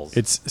assholes."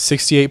 It's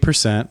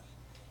 68%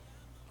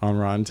 on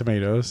Rotten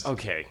Tomatoes.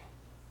 Okay.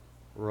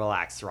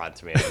 Relax, Rotten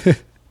Tomatoes.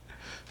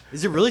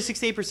 Is it really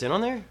 68%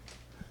 on there?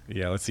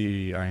 Yeah, let's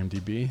see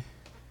IMDb.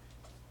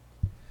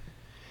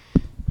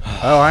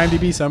 Oh,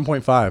 IMDb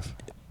 7.5.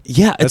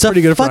 Yeah, That's it's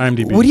pretty good for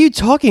IMDb. What are you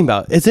talking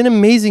about? It's an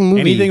amazing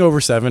movie. Anything over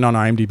 7 on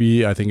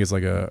IMDb, I think is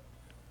like a.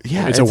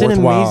 Yeah, it's it's a an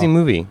worthwhile- amazing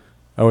movie.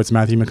 Oh, it's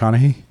Matthew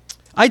McConaughey.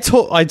 I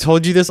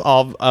told you this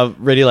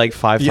already like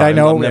 5 times. Yeah, I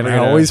know, I'm man. never I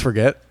gonna- always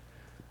forget.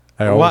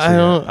 Well,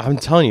 I'm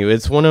telling you,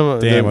 it's one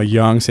of Damn, a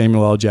young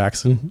Samuel L.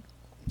 Jackson.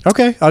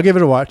 Okay, I'll give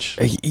it a watch.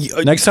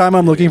 Next time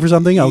I'm looking for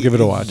something, I'll give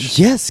it a watch.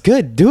 Yes,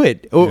 good. Do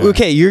it. Yeah.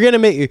 Okay, you're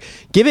gonna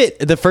give it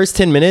the first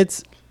 10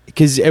 minutes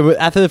because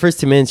after the first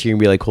 10 minutes, you're gonna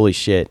be like, "Holy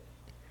shit!"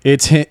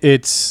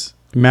 It's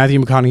Matthew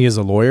McConaughey as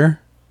a lawyer.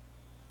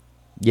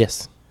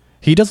 Yes.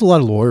 He does a lot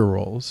of lawyer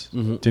roles.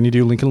 Didn't he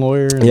do Lincoln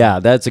Lawyer? Yeah,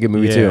 that's a good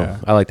movie too. Yeah.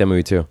 I like that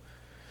movie too.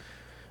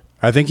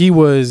 I think he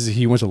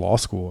went to law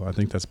school. I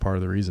think that's part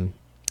of the reason.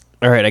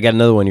 All right, I got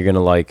another one you're gonna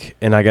like,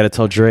 and I got to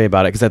tell Dre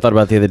about it because I thought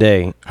about it the other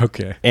day.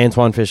 Okay.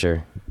 Antoine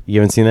Fisher.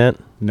 You haven't seen that?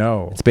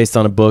 No. It's based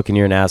on a book, and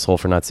you're an asshole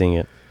for not seeing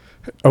it.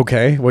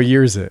 Okay. What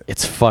year is it?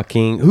 It's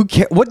fucking. Who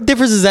cares? What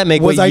difference does that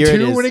make? Was what I year 2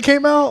 it is? when it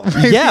came out?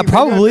 Yeah, Maybe I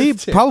probably.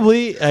 missed it.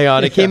 Probably. Hang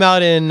on. It came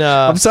out in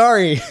I'm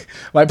sorry.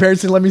 My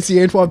parents didn't let me see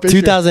Antoine Fisher.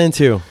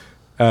 2002.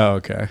 Oh,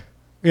 okay.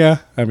 Yeah.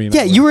 I mean.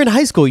 Yeah, you were in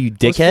high school, you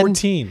I was dickhead.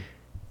 14.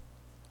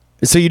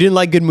 So you didn't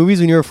like good movies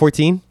when you were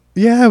 14?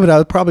 Yeah, but I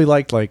would probably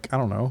like I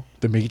don't know,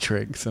 The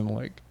Matrix and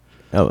like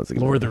Oh, it's a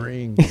good Lord of the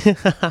Rings.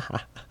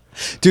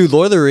 Dude,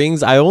 Lord of the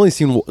Rings. I only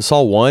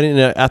saw one, and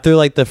after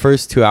like the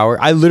first 2 hours,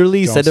 I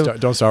literally said,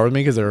 Don't start with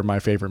me because they're my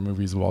favorite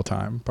movies of all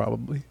time,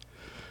 probably.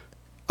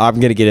 "I'm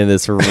gonna get in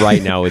this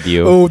right now with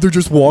you." Oh, they're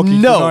just walking. for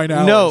No, 9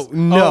 hours. no,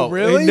 no, Oh,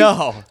 really?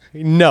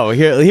 no.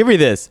 Hear me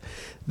this.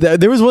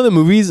 There was one of the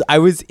movies. I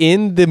was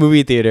in the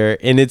movie theater,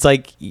 and it's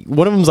like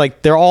one of them's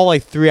like they're all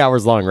like 3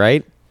 hours long,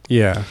 right?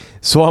 Yeah.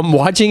 So I'm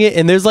watching it,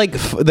 and there's like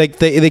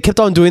they kept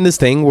on doing this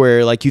thing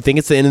where like you think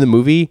it's the end of the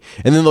movie,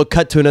 and then they'll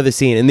cut to another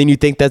scene, and then you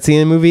think that's the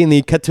end of the movie, and then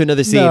you cut to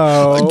another scene.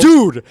 No.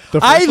 Dude, The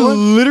I first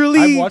one?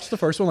 literally I watched the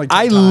first one like 10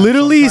 I times, so I'm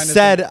literally trying to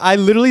said think. I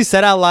literally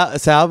said out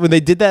loud when they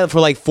did that for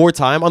like 4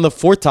 times. On the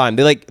 4th time,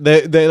 they like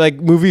the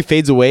like movie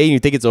fades away, and you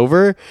think it's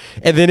over,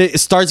 and then it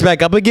starts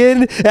back up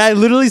again. And I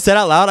literally said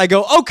out loud, I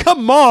go, "Oh,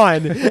 come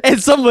on!"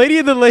 And some lady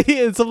in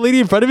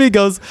front of me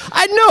goes,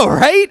 "I know,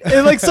 right?"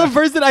 And like some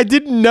person I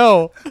didn't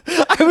know,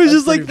 I was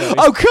just like, pretty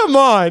funny. "Oh, come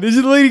on!" And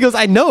the lady goes,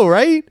 "I know,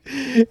 right?"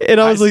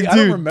 And I was see, like, I don't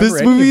 "Dude, remember this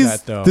any of movie's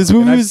that, though. this And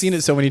movie's." I've seen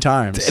it so many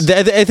times.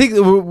 I think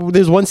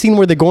there's one scene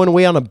where they're going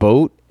away on a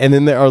boat, and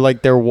then they are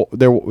like they're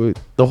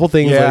the whole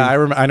thing. Is Yeah,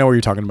 like, I know what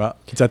you're talking about.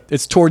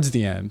 It's towards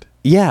the end.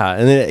 yeah,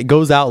 and then it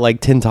goes out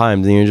like 10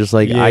 times, and you're just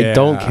like, I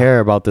don't Yeah. care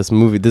about this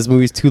movie. This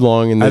movie's too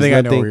long, and I there's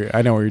think nothing.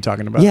 I know what you're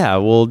talking about. Yeah,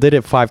 well, did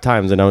it 5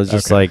 times, and I was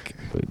just Okay. like,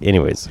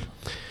 anyways.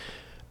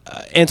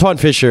 Antoine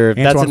Fisher.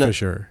 Antoine that's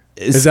Fisher.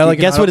 Is Is that like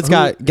guess what it's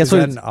got? Guess is what?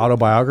 that an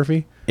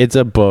autobiography? It's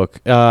a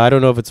book. I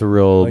don't know if it's a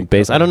real Like,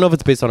 base. I okay. don't know if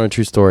it's based on a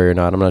true story or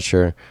not. I'm not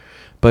sure.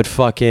 But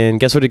fucking,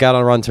 guess what it got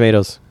on Rotten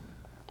Tomatoes?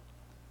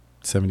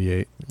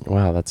 78.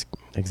 Wow, that's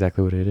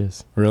exactly what it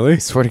is. Really? I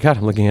swear to God,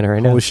 I'm looking at it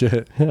right now. Holy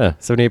shit. Yeah,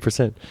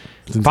 78%.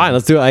 insane. Fine,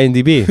 let's do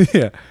IMDb.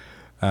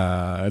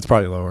 yeah. It's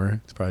probably lower.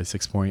 It's probably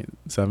 6.7.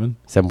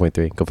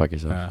 7.3. Go fuck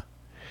yourself.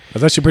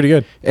 That's actually pretty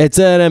good. It's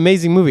an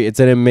amazing movie. It's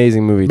an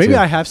amazing movie. Maybe too.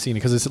 I have seen it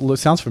because it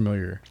sounds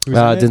familiar. Who's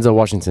in it? Denzel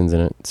Washington's in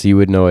it, so you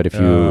would know it if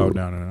you. Oh,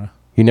 no.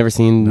 You never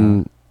seen.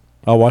 No.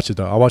 I'll watch it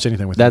though. I'll watch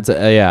anything with That's him.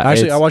 yeah.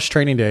 Actually, it's- I watched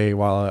Training Day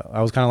while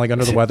I was kind of like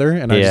under the weather,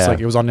 and I just Yeah. like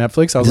it was on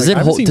Netflix. I was Does like, it I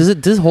haven't hold? seen-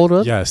 Does it hold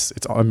up? Yes,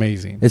 it's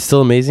amazing. It's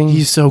still amazing.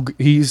 He's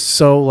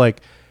so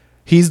like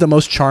he's the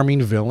most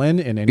charming villain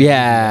in any.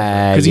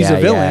 yeah, because he's a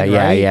villain,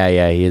 yeah, right?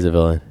 Yeah. He is a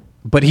villain.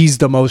 But he's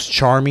the most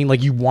charming.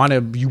 Like you want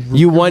to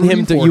You want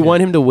him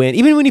to win,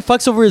 even when he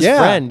fucks over his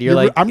friend. You're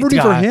like, I'm rooting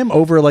for God. him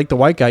over like the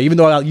white guy, even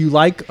though you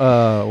like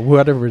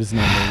whatever his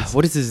name is.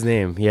 What is his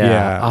name? Yeah,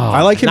 Yeah. Oh,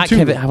 I like him not too.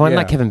 Kevin, Yeah.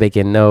 Not Kevin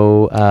Bacon.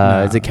 No,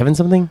 Nah. is it Kevin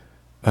something?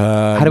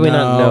 How do we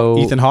not know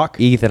Ethan Hawke?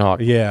 Ethan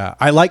Hawke. Yeah,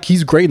 I like.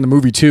 He's great in the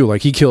movie too.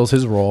 Like he kills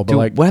his role, but Dude,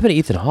 like what happened to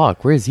Ethan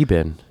Hawke? Where has he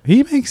been?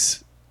 he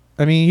makes.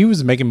 I mean, he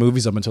was making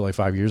movies up until like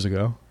 5 years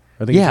ago.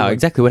 I think. Yeah, like,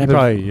 exactly. What he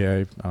happened? Probably,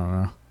 yeah, I don't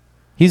know.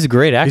 He's a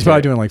great actor. He's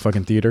probably doing like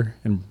fucking theater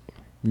in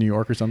New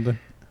York or something.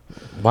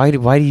 Why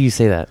do you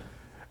say that?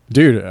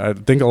 Dude, I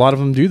think a lot of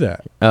them do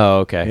that. Oh,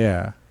 okay.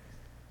 Yeah.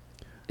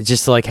 It's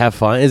just to like have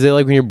fun. Is it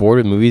like when you're bored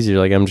with movies, you're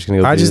like, I'm just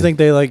gonna go. I do just think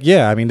they like,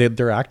 yeah, I mean,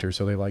 they're actors,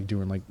 so they like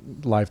doing like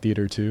live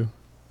theater too.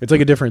 It's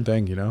like a different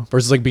thing, you know,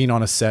 versus like being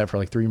on a set for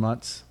like 3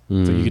 months.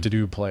 It's like you get to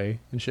do play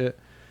and shit.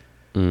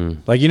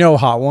 Like, you know,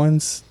 Hot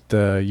Ones,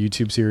 the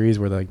YouTube series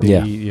where like,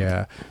 Yeah.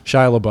 yeah.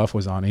 Shia LaBeouf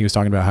was on it. He was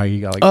talking about how he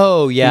got like,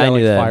 Oh he yeah, got, I knew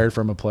like, that. fired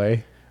from a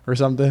play or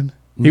something.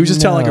 He was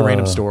just telling like a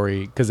random No.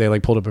 story because they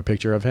like pulled up a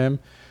picture of him.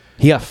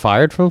 He got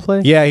fired from a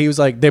play. Yeah, he was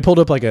like, they pulled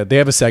up like they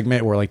have a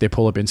segment where like they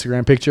pull up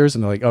Instagram pictures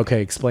and they're like,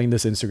 okay, explain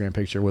this Instagram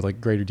picture with like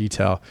greater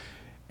detail.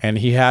 And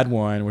he had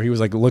one where he was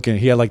like looking,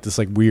 he had like this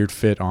like weird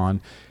fit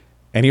on.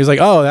 And he was like,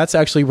 oh, that's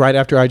actually right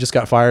after I just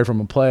got fired from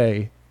a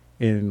play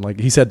in like,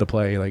 he said the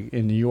play like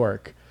in New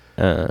York.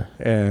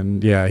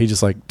 And yeah, he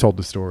just like told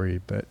the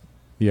story. But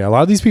yeah, a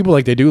lot of these people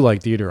like they do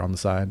like theater on the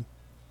side,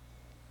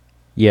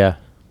 Yeah.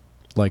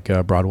 like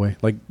Broadway,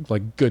 like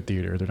good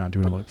theater. They're not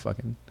doing like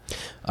fucking.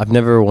 I've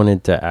never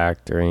wanted to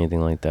act or anything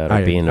like that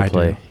or be in a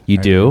play. do. You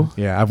I do?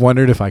 Yeah, I've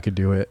wondered if I could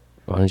do it.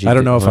 Why don't you I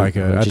don't know if why- I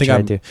could. why don't I you think try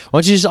I'm- to? Why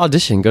don't you just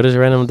audition? Go to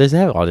random. They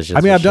have auditions.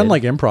 I mean, for I've done shit.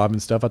 like improv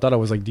and stuff. I thought I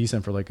was like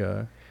decent for like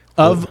a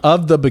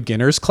of the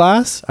beginners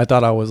class. I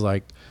thought I was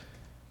like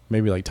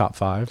maybe like top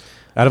 5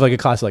 out of like a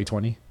class of like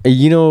 20.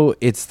 You know,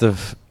 it's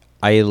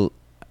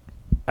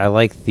I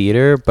like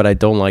theater, but I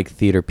don't like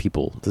theater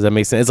people. Does that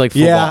make sense? It's like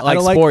football, Yeah, I like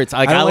don't like- sports.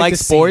 Like I I, don't like like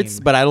the sports,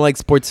 scene. but I don't like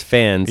sports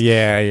fans.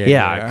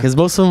 Yeah. Because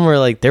most of them are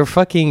like they're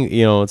fucking.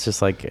 You know, it's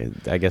just like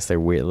I guess they're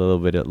weird, a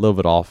little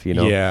bit off. You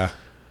know. Yeah.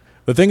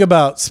 The thing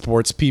about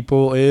sports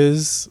people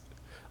is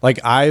like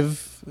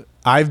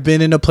I've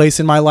been in a place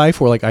in my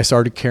life where like I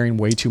started caring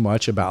way too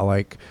much about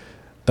like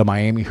the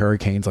Miami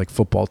Hurricanes like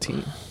football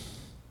team.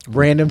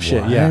 Random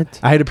shit. Yeah. What?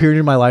 I had a period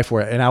in my life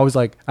where and I was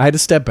like I had to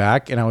step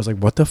back and I was like,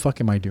 what the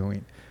fuck am I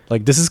doing?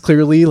 Like this is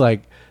clearly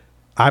like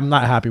I'm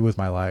not happy with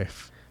my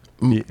life.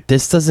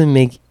 This doesn't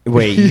make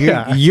wait.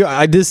 Yeah.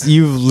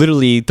 You've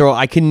literally throw.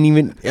 I couldn't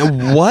even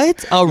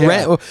what a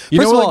Yeah. First You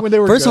know, of like, all, when they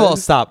were first of all,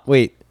 good? stop.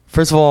 Wait.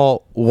 First of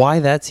all, why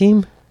that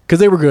team? Because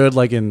they were good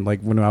like in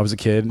like when I was a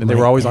kid and they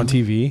were always on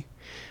TV.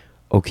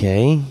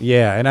 Okay.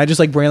 Yeah, and I just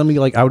like randomly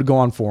like I would go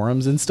on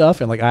forums and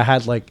stuff, and like I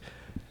had like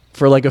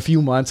for like a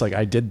few months like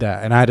I did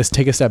that, and I had to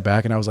take a step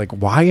back, and I was like,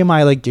 why am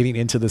I like getting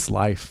into this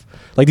life?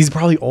 Like these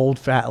probably old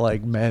fat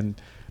like men.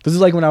 This is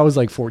like when I was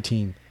like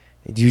 14.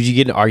 Did you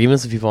get in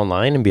arguments with people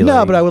online and be like?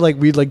 No, but I would like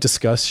we'd like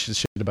discuss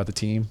shit about the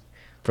team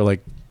for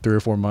like 3 or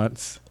 4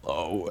 months.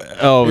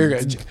 Oh, You're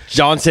good.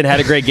 Johnson had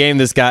a great game.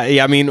 This guy.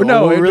 Yeah, I mean, But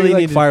no, we it'd really be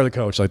like need to- fire the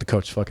coach. Like the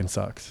coach fucking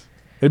sucks.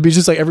 It'd be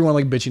just like everyone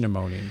like bitching and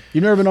moaning.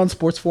 You've never been on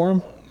Sports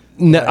Forum?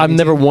 I've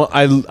never won.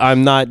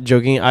 I'm not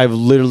joking. I've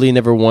literally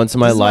never once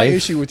in my This is life. my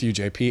issue with you,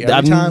 JP.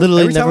 I've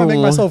literally every time never I make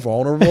won. myself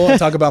vulnerable, I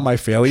talk about my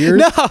failures.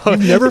 No.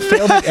 You've never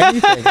failed at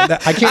anything. And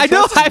I can't. I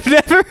know. trust you. I've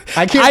never.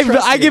 I can't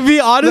trust I you. can be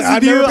honest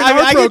I've with you. never been I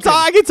can heartbroken.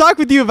 talk. I can talk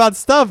with you about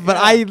stuff, but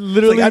I It's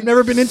literally. like, I've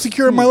never been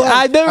insecure in my life.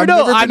 I never I've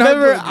know. been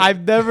heartbroken.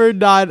 I've never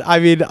not. I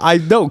mean, I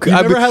know. You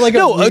never had, like, a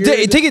no. weird-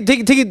 Take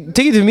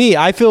it to me.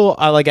 I feel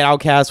like an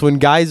outcast when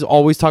guys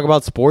always talk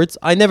about sports.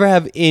 I never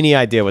have any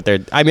idea what they're.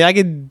 I mean, I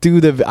can do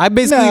the. I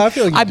basically. I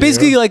feel like you I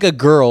basically do. like a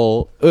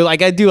girl.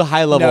 Like I do a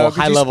high level. No,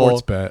 high level.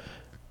 sports bet.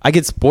 I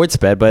get sports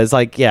bet, but it's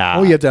like yeah.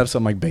 Oh, you have to have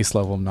some like base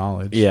level of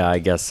knowledge. Yeah, I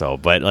guess so.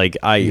 But like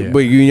Yeah. but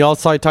you all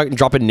started talking,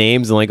 dropping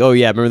names and like, oh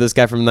yeah, remember this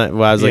guy from that?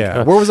 Well, I was Yeah.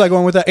 like, Where was I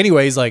going with that?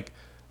 Anyways, like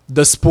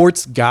the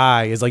sports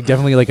guy is like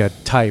definitely like a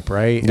type,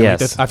 right? And, like, Yes.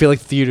 that's- I feel like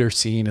theater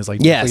scene is like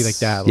yes, definitely like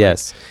that. Like,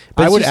 yes.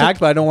 I it's would just, act,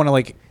 but I don't want to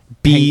like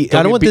be.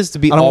 I don't want this to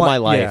be I don't all want- my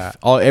life, yeah.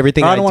 all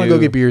everything. I don't want do. to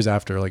go get beers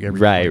after like every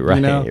Right, right,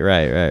 you know?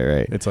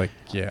 right. It's like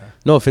yeah.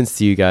 No offense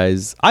to you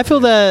guys. I feel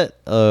that.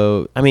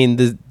 I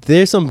mean,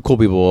 there's some cool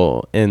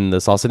people in the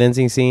salsa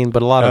dancing scene,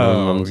 but a lot of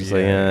them, I'm just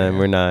like, yeah.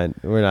 we're not.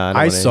 I don't I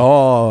wanna-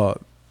 saw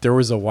there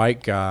was a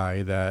white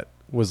guy that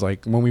was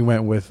like when we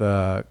went with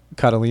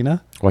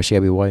Catalina. Why she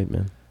gotta be white,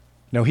 man?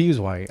 No, he was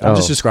white. I'm Oh.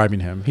 just describing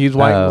him. He's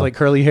white Oh. with like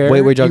curly hair.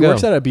 Wait, where'd y'all he go?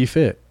 works at a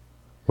B-Fit.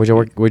 Where'd y'all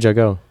work? Where'd y'all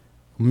go?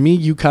 Me,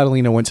 you,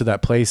 Catalina went to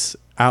that place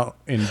out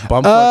in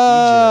Bumfuck,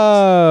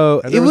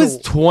 Oh, And it there was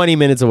was 20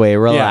 minutes away.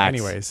 Egypt. Relax. Yeah.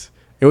 Anyways,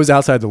 it was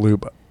outside the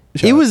loop.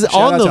 It was Shout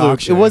on out the to loop.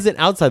 Akshay. It wasn't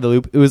outside the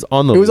loop. It was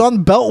on the It loop. was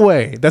on the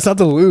Beltway. That's not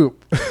the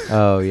loop.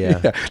 Oh, yeah.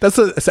 Yeah, that's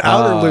the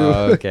outer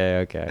loop.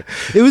 Okay.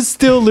 It was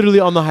still literally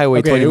on the highway,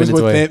 Okay, 20 it was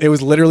minutes away. within. It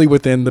was literally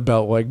within the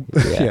Beltway.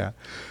 Yeah. Yeah.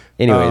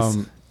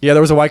 Anyways. Yeah,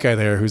 there was a white guy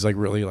there who's like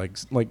really like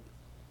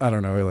I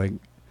don't know, like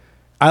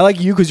I like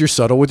you because you're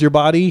subtle with your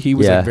body. He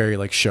was Yeah. like very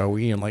like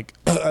showy and like,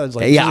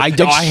 Yeah, I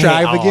don't-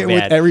 extravagant oh, with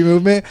man. every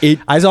movement.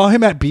 I saw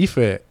him at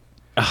BFit,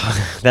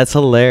 That's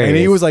hilarious. and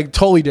he was like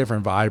totally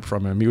different vibe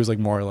from him. He was like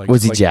more like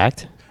Was he like,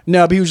 jacked?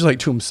 No, but he was just like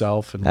to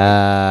himself, and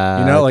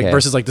like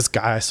versus like this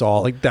guy I saw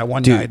like that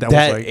one night Dude, that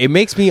was like it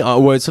makes me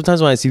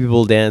sometimes when I see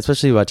people dance,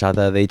 especially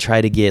bachata, they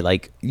try to get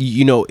like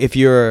if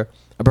you're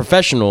a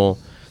professional,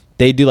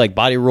 they do like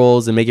body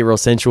rolls and make it real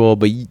sensual,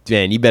 but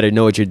man, you better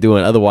know what you're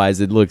doing,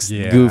 otherwise it looks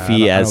Yeah,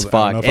 goofy I as don't know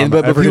fuck. if I'm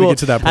ever gonna people, get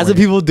to that as the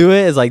point. people do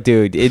it, it's like,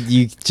 dude,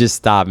 you just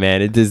stop,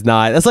 man. It does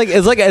not. It's like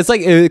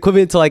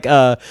equivalent to like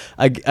a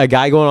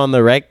guy going on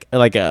the rec,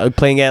 like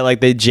playing at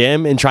like the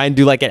gym and trying to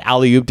do like an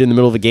alley oop in the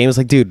middle of a game. It's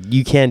like, dude,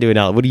 you can't do it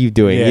now. What are you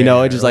doing?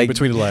 Yeah, It's just like like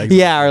between the legs.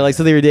 Yeah, or like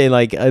something you're doing,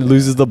 like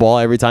loses the ball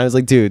every time. It's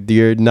like, dude,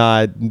 you're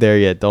not there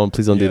yet.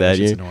 Please don't do Yeah, that. that's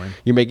just annoying.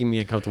 You're making me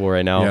uncomfortable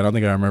right now. yeah, I don't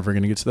think I'm ever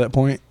gonna get to that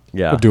point.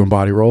 Yeah. Of doing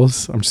body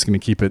rolls. I'm just gonna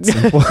keep it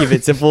simple. Keep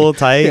it simple,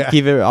 tight. Yeah.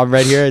 Keep it. I'm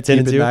right here at 10 Keep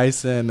and it 2.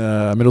 nice and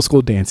middle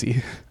school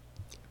dancey.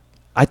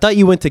 I thought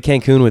you went to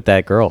Cancun with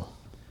that girl.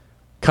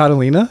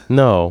 Catalina?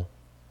 No,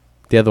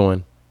 the other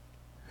one.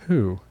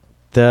 Who?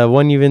 The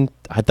one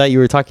I thought you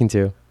were talking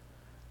to.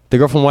 The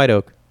girl from White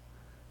Oak.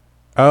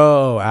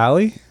 Oh,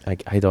 Allie?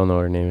 I don't know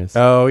what her name is.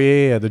 Oh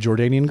yeah, the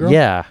Jordanian girl.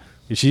 Yeah.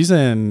 She's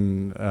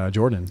in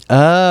Jordan.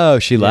 Oh,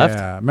 she left?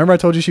 Yeah. Remember I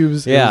told you she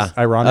was. It Yeah. was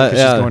ironic because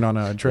Yeah. she's going on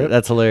a trip.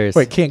 That's hilarious.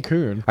 Wait,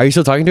 Cancun? Are you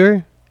still talking to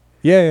her?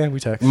 Yeah, we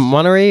text.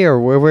 Monterey or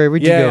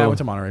where'd you Yeah, go? I went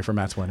to Monterey for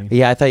Matt's wedding.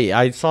 Yeah,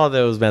 I saw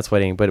that it was Matt's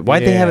wedding, but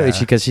why'd they have it? Yeah.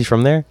 Because she's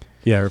from there?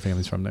 Yeah, her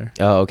family's from there.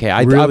 Oh, okay.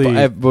 Really-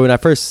 When you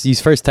first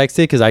texted,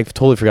 because I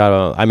totally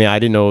forgot. I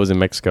didn't know it was in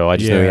Mexico. I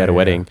just knew he had a Yeah,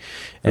 wedding, yeah.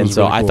 It and was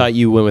so really I cool. thought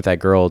you went with that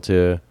girl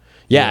to.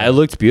 Yeah, Yeah. it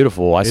looked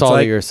beautiful. I It's saw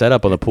like- your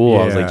setup on the pool.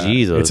 I was like, Yeah.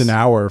 Jesus. It's an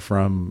hour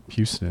from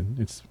Houston.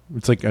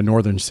 It's like a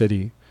northern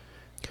city,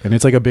 and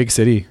it's like a big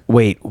city.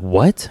 Wait,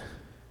 what?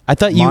 I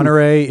thought you.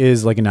 Monterey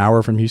is like an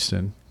hour from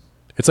Houston.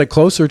 It's like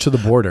closer to the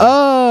border.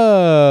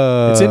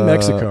 Oh, It's in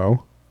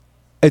Mexico.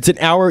 It's an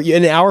hour.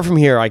 An hour from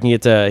here, I can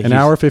get to An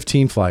hour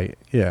 15 flight.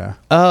 Yeah.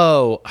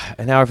 Oh,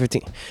 an hour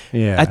 15.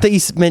 Yeah. I thought you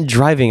meant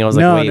driving. I was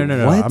no, like, wait,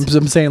 no. what?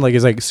 I'm saying like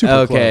it's like super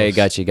Okay,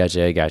 close.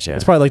 gotcha.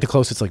 It's probably like the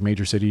closest like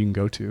major city you can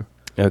go to.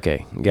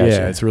 Okay, gotcha.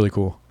 Yeah, it's really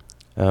cool.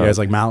 Oh. Yeah, it's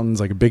like mountains,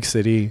 like a big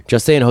city.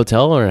 Just stay in a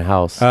hotel or in a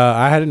house?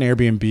 I had an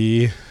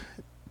Airbnb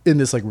in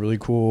this like really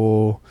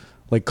cool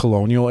like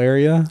colonial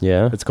area.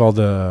 Yeah. It's called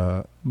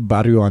the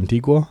Barrio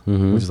Antigua,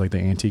 Mhm. which is like the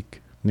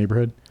antique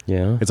neighborhood.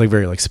 Yeah. It's like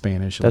very like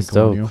Spanish. And, That's like,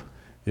 colonial. dope.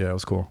 Yeah, it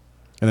was cool.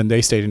 And then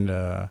they stayed in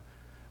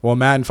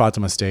Matt and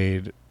Fatima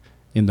stayed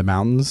in the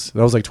mountains.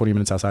 That was like 20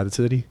 minutes outside the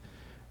city.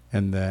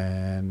 And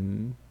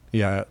then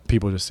yeah,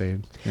 people just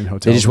stayed in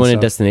hotels. They just and wanted a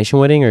stuff. destination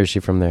wedding, or is she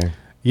from there?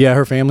 Yeah,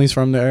 her family's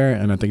from there,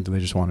 and I think that they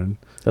just wanted.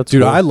 That's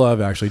Dude, cool. I love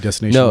actually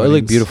destination. No, it looked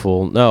weddings.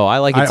 beautiful. No, I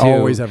like it I too.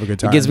 always have a good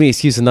time. It gives me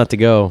excuse not to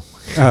go.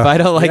 If I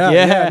don't like,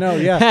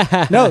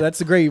 no,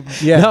 that's a great.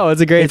 Yeah, No,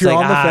 it's a great. If it's you're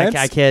like, on the fence,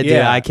 I can't do it.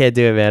 yeah. I can't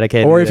do it, man. I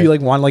can't. Or do if it. you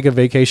like want like a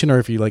vacation, or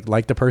if you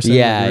like the person,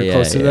 Yeah, you're yeah,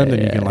 close to them, then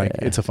you yeah, can like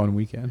yeah. it's a fun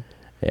weekend.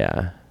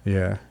 Yeah,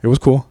 Yeah, it was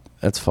cool.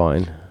 that's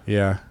fine.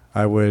 Yeah,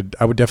 I would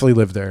definitely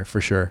live there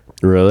for sure.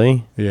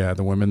 Really? Yeah,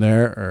 the women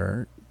there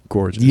are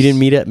gorgeous. You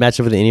didn't match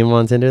up with anyone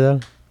on Tinder though?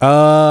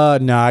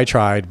 No, I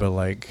tried, but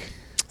like,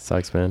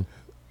 Sucks, man.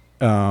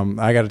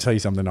 I got to tell you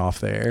something off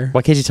there.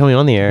 Why can't you tell me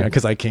on the air?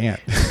 Because I can't.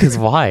 Because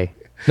why?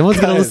 No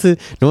one's gonna Guys. listen.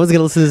 No one's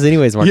gonna listen to this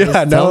anyways, Marcus.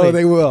 Yeah, Tell no, me.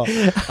 they will.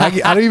 I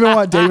don't even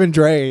want Dave and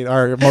Dre,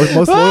 our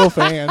most loyal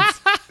fans,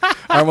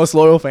 our most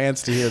loyal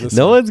fans to hear this.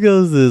 No one's gonna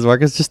listen to this,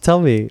 Marcus. Just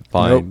tell me.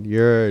 Fine. Nope.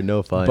 You're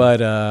no fun.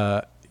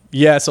 But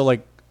yeah. So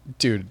like,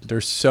 dude,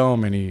 there's so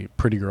many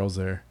pretty girls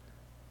there,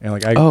 and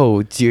like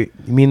do you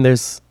mean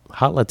there's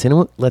hot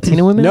Latino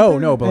women? out no, there?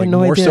 no, but I like had no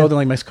more idea. so than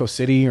like Mexico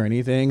City or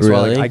anything. So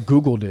Really? I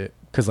googled it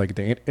because like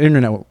the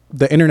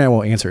internet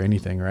will answer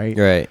anything, right?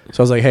 Right.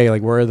 So I was like, hey,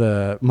 like where are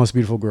the most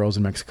beautiful girls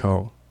in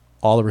Mexico?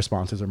 All the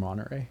responses are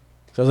Monterey.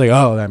 So I was like,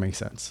 oh, that makes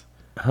sense.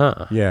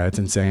 Huh. Yeah, it's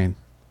insane.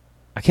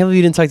 I can't believe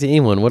you didn't talk to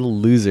anyone. What a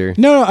loser.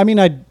 No, I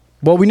mean,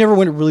 we never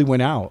really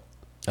went out.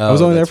 I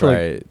was only there that's for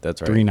right. like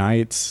That's right. 3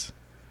 nights,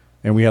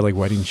 and we had like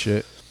wedding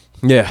shit.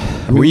 Yeah.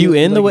 mean, were you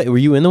in like- Were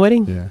you in the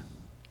wedding? Yeah,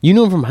 You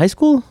knew him from high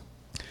school?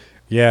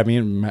 yeah. I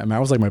mean,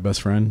 Matt was like my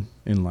best friend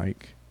in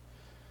like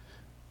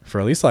for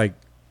at least like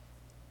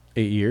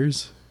 8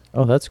 years.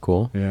 Oh, that's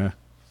cool. Yeah.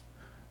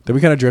 Then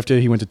we kind of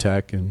drifted. He went to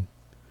tech, and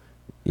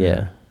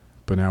Yeah.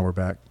 but now we're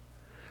back.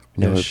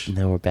 Now Ish.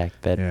 we're back.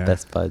 Yeah.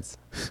 Best buds.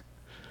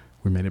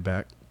 We made it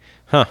back.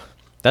 Huh.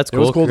 That's It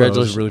cool. was cool. Though. It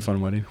was Congratulations. a really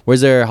fun wedding.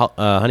 Where's their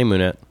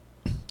honeymoon at?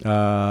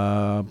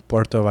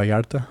 Puerto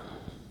Vallarta,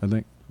 I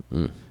think.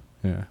 Mm.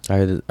 Yeah, I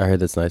heard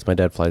that's nice. My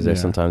dad flies there Yeah.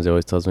 sometimes. He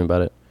always tells me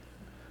about it.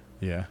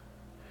 yeah.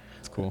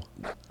 It's cool.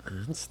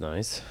 That's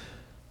nice.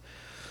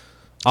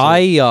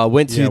 I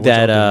went to Yeah, what's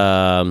that.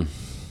 up,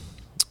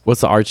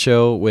 What's the art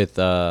show with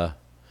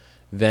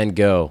Van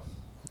Gogh?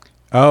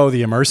 Oh,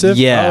 the immersive.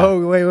 Yeah.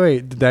 Oh,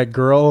 wait. Did that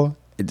girl?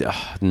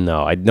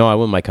 No, I went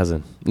with my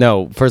cousin.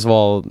 No, first of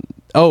all,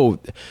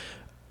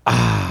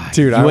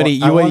 Dude, I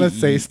want to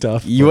say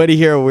stuff. You want to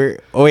hear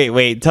weird? Oh,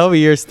 wait. Tell me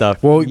your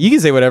stuff. Well, you can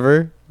say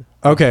whatever.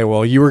 Okay,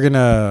 well, you were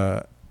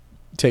gonna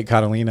take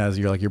Catalina as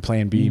your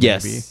plan B.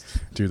 Yes.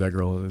 Maybe. Dude, that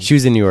girl is. She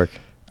was in New York.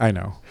 I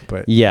know,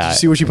 but Yeah. Did you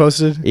see what she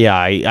posted?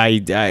 Yeah,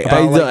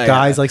 About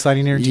guys like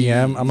sliding in her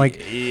DM. I'm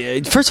like,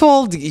 first of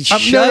all, let me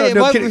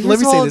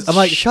say this. I'm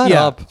like, shut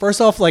up.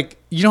 First off, like,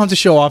 you don't have to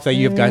show off that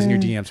you have guys in your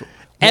DMs.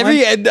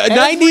 Every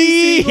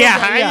 90,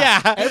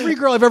 yeah. Every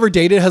girl I've ever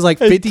dated has like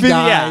 50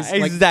 guys,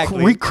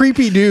 exactly. like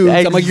creepy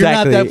dudes. I'm like, you're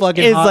not that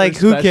fucking. It's hot like, or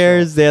who special.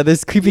 cares? Yeah,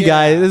 there's creepy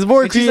guys. There's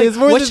more And she's creepy.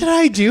 like, what should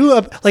I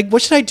do?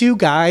 What should I do,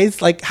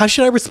 guys? Like, how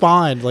should I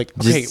respond? Like,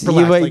 okay, Just-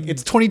 relax. you might- Like,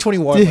 it's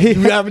 2021. Like,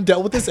 you haven't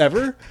dealt with this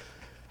ever.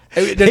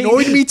 It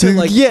annoyed me to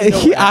like. Yeah,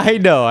 you know, I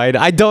know.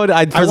 I don't.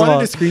 I First of all,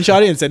 wanted to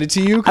screenshot it and send it to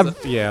you.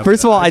 Yeah.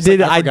 First of all, I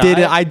forgot.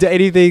 did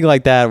anything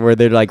like that where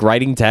they're like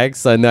writing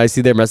texts and I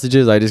see their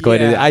messages. I just go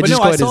ahead and I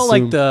saw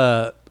like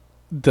the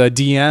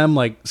DM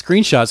like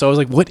screenshot. So I was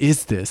like, what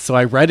is this? So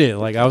I read it.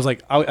 Like I was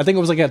like, I think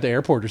it was like at the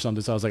airport or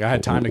something. So I was like, I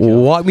had time to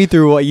kill. Walk me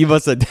through what you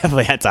must have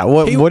definitely had time.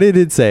 What did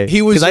it say?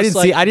 He was. I didn't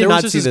see. I did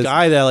not see this this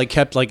guy that like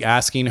kept like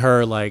asking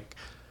her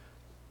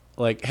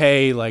like,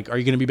 hey, like, are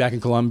you gonna be back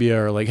in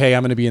Colombia? Or like, hey,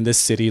 I'm gonna be in this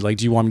city. Like,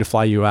 do you want me to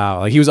fly you out?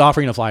 Like, he was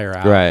offering to fly her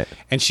out. Right.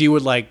 And she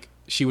would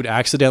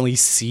accidentally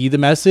see the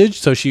message,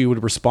 so she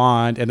would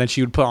respond, and then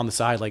she would put on the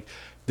side like,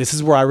 this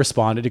is where I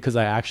responded because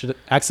I actually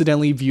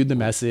accidentally viewed the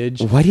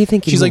message. Why do you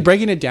think she's like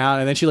breaking it down,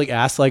 and then she like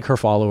asked like her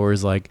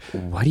followers like,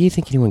 why do you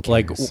think anyone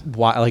cares? like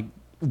why, like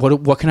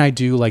what can I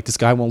do? Like, this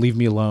guy won't leave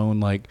me alone.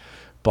 Like,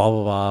 blah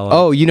blah blah. Like,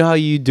 oh, you know how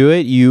you do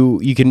it? You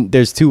can.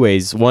 There's two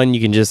ways. One,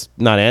 you can just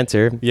not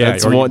answer. Yeah,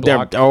 That's or you one.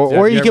 can block.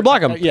 Or Yeah, you can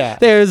block them. yeah.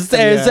 There's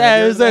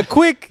a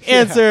quick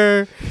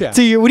answer Yeah.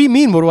 to your. What do you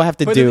mean? What do I have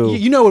to but do?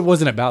 you know, it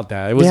wasn't about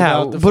that. It was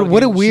about the but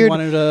what a fucking- weird. She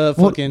wanted to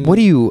what, fucking. what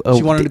do you?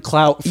 She wanted to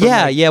clout. From,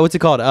 Yeah, like, yeah. What's it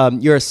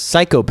called? You're a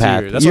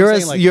psychopath. Dude, that's what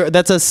I'm saying, like,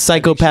 That's a I think she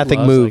psychopathic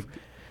loves, move. like,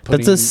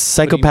 putting- That's a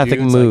psychopathic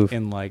putting dudes, move. like,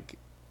 in like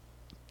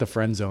the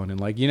friend zone, and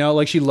like, you know,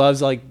 like she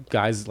loves like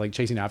guys like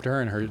chasing after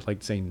her and her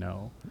like saying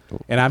no.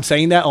 And I'm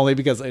saying that only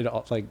because it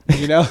like,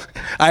 you know,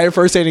 I had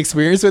first-hand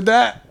experience with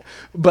that.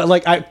 But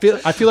like I feel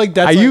like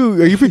that's Are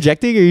you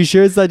projecting? Are you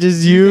sure it's not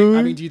just you?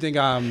 I mean, do you think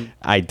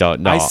I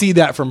don't know. I see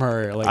that from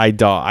her. Like, I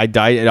don't.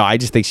 No, I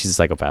just think she's a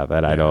psychopath.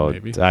 And I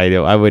don't. maybe.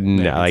 I wouldn't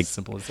maybe like. it's as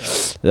simple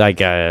as that.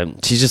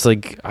 Like she's just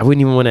like I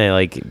wouldn't even want to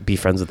like be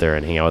friends with her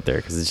and hang out with her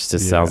because it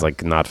just sounds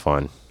like not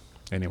fun.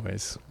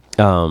 Anyways,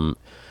 so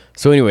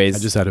anyways, I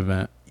just had a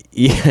vent.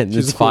 yeah, She's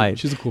it's a cool- fine.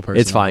 she's a cool person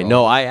It's fine.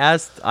 overall. No,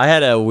 I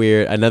had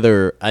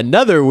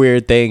another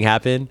weird thing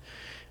happen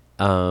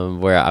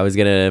where I was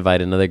gonna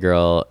invite another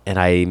girl and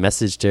I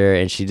messaged her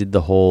and she did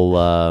the whole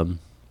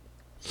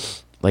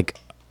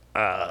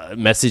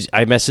message.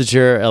 I messaged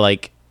her at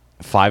like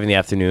 5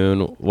 p.m.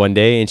 one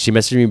day and she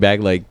messaged me back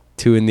like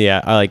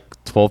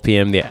 12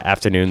 p.m. the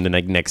afternoon the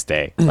next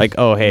day. Like,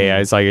 oh hey,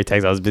 I saw your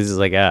text. I was busy.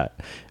 Like, yeah,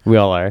 we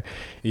all are.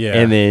 Yeah.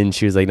 And then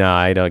she was like,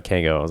 "Nah,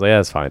 can't go." I was like, "Yeah,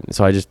 that's fine."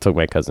 So I just took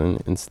my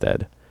cousin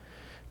instead.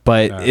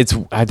 But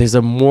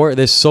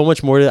there's so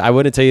much more I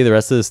wouldn't tell you the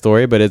rest of the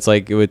story, but it's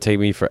like it would take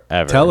me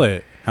forever. Tell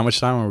it. How much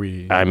time are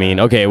we? I mean,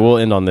 okay, we'll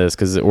end on this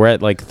because we're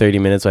at like 30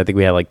 minutes. So I think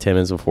we had like 10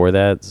 minutes before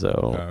that. So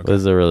okay. this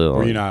is a really long.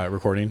 Were you not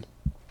recording?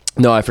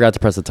 No, I forgot to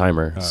press the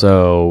timer.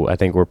 So I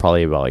think we're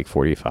probably about like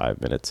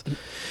 45 minutes.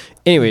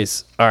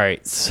 Anyways, all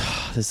right. So,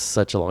 this is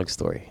such a long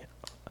story.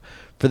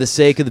 For the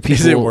sake of the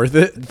people, Is it worth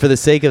it? For the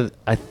sake of,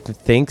 I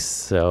think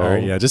so. All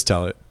right, yeah, just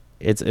tell it.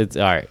 It's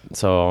all right.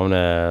 So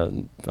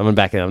I'm gonna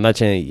back it up. I'm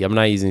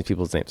not using these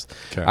people's names.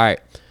 Okay. All right.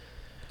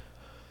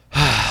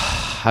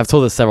 I've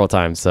told this several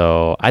times,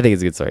 so I think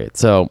it's a good story.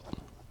 So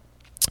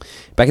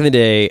back in the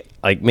day,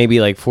 like maybe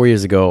like 4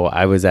 years ago,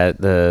 I was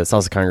at the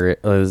Salsa Congress,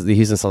 the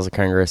Houston Salsa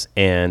Congress,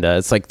 and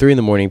it's like 3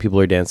 a.m. People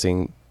are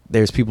dancing.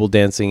 There's people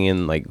dancing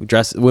in like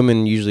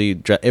women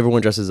usually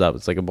everyone dresses up.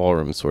 It's like a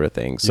ballroom sort of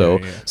thing. So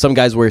some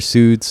guys wear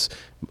suits,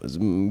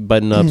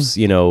 button ups,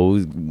 you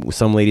know,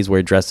 some ladies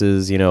wear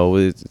dresses, you know,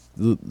 it's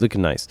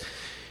looking nice.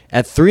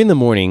 At 3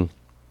 a.m,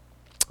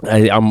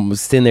 I'm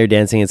sitting there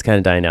dancing. It's kind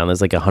of dying down.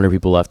 There's like 100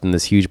 people left in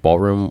this huge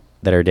ballroom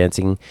that are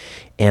dancing.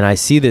 And I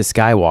see this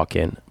guy walk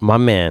in. My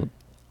man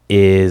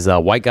is a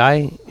white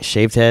guy,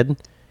 shaved head.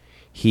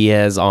 He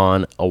has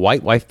on a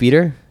white wife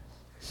beater,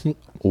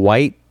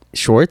 white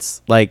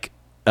shorts, like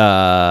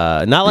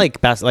not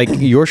like like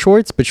your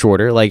shorts, but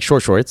shorter, like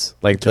short shorts,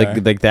 like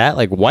that,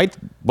 like white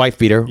wife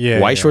beater,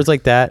 white shorts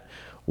like that,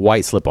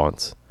 white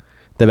slip-ons,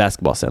 the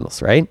basketball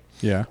sandals, right?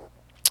 Yeah.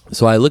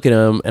 So I look at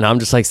him and I'm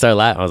just like start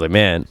laughing. I was like,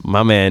 man,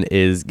 my man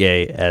is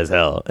gay as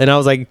hell. And I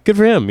was like, good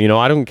for him. You know,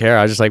 I don't care.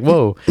 I was just like,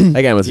 whoa,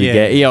 that guy must be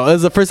gay. You know, it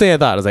was the first thing I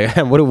thought. I was like,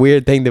 what a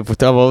weird thing to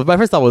my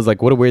first thought was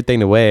like, what a weird thing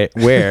to wear.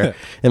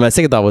 And my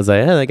second thought was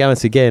like, that guy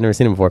must be gay. I've never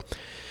seen him before.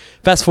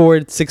 fast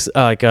forward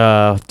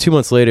 2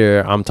 months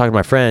later, I'm talking to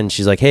my friend.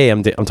 She's like, hey,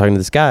 I'm talking to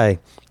this guy.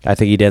 I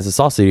think he dances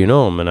salsa. Do you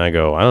know him? And I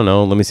go, I don't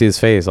know. Let me see his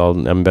face.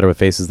 I'm better with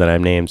faces than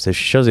I'm names. So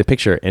she shows me a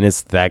picture, and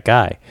it's that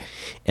guy.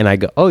 And I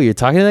go, oh, you're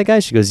talking to that guy?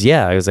 She goes,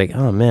 yeah. I was like,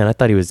 oh man, I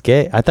thought he was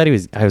gay.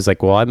 I was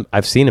like, well,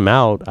 I've seen him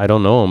out. I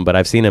don't know him, but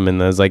I've seen him.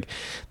 And I was like,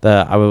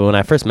 when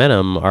I first met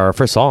him or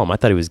first saw him, I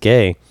thought he was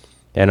gay.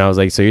 And I was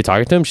like, so you're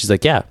talking to him? She's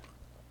like, yeah.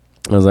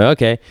 I was like,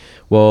 okay.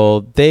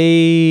 Well,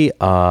 this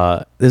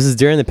is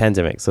during the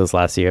pandemic, so it's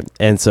last year.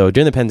 And so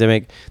during the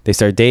pandemic, they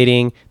start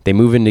dating, they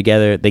move in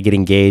together, they get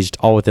engaged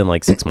all within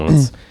like 6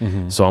 months.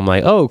 Mm-hmm. So I'm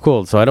like, oh,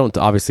 cool. So I don't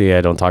talk to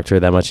her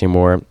that much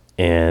anymore.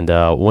 And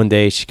one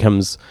day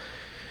she's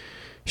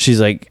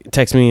like,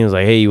 text me and was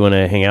like, hey, you want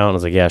to hang out? And I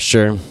was like, yeah,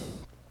 sure.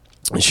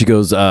 And she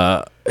goes,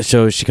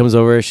 so she comes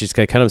over, she's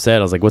kind of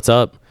upset. I was like, what's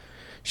up?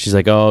 She's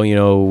like, oh,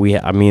 me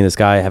and this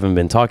guy haven't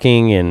been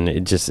talking and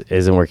it just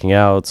isn't working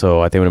out.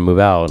 So I think I'm going to move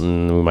out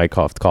and we might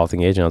call off the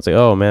engagement. I was like,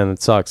 oh man,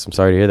 that sucks. I'm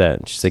sorry to hear that.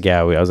 And she's like, yeah.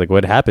 I was like,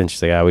 what happened?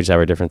 She's like, yeah, we just have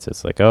our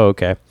differences. Like, oh,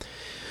 okay.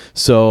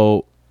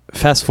 So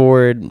fast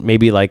forward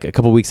maybe like a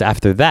couple weeks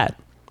after that,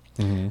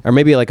 or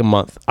maybe like a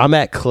month, I'm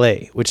at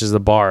Clay, which is the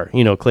bar,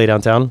 Clay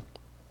downtown.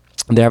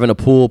 They're having a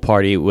pool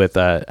party with,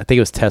 I think it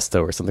was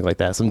Testo or something like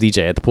that. Some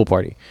DJ at the pool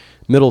party,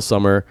 middle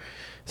summer.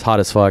 It's hot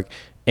as fuck.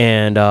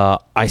 And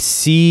I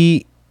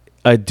see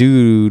a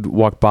dude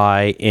walk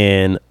by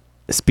in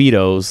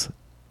Speedos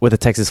with a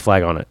Texas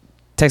flag on it.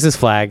 Texas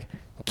flag,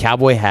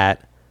 cowboy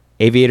hat,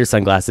 aviator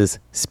sunglasses,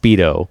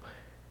 Speedo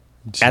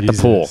at the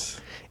pool.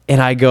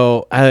 And I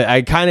go,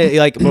 I kind of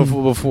like,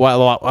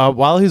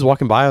 while he was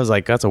walking by, I was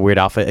like, that's a weird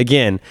outfit.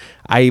 Again,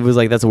 I was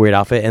like, that's a weird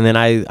outfit. And then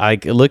I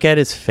look at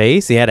his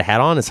face. He had a hat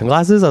on and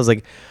sunglasses. I was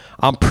like,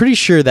 I'm pretty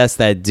sure that's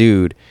that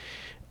dude.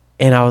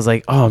 And I was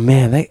like, oh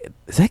man,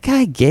 is that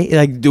guy gay?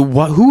 Like,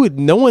 who would?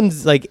 No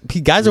one's like,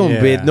 guys are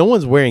no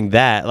one's wearing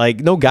that. Like,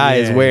 no guy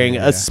is wearing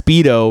a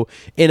Speedo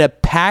in a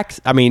pack.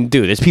 I mean,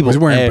 dude, there's people. Was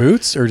he wearing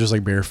boots or just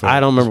like barefoot? I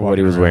don't remember what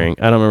he was wearing.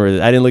 I don't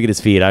remember. I didn't look at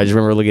his feet. I just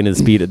remember looking at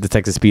the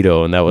Texas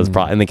Speedo, and that was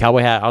and the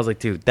cowboy hat. I was like,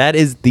 dude, that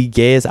is the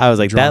gayest. I was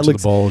like, that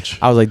looks. Bulge.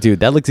 I was like, dude,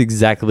 that looks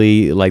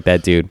exactly like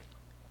that dude.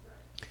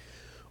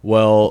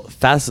 Well,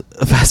 fast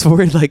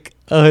forward like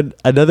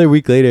another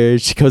week later,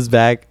 she comes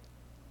back.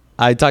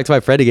 I talked to my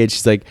friend again.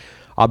 She's like,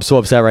 I'm so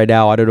upset right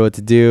now. I don't know what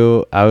to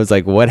do. I was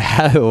like,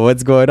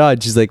 what's going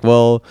on? She's like,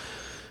 well,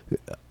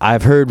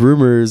 I've heard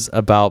rumors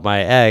about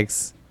my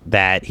ex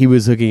that he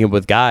was hooking up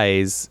with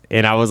guys.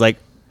 And I was like,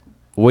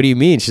 what do you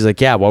mean? She's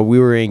like, yeah, while we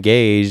were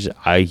engaged,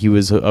 he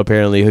was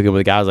apparently hooking up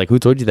with guys. I was like, who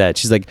told you that?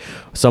 She's like,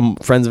 some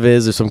friends of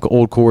his or some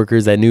old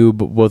coworkers that knew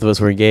both of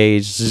us were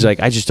engaged. She's like,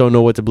 I just don't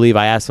know what to believe.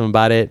 I asked him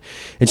about it.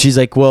 And she's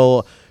like,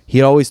 well,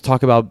 he'd always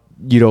talk about,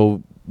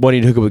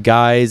 wanting to hook up with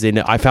guys, and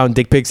I found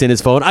dick pics in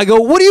his phone. I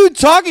go, what are you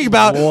talking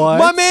about? What?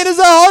 My man is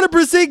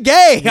 100%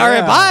 gay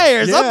or bi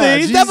or something.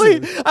 He's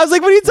definitely. I was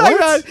like, what are you talking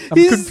about?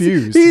 I'm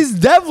confused. He's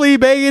definitely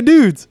banging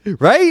dudes,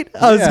 right?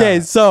 I was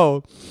gay.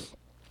 So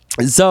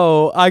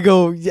I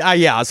go,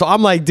 yeah. So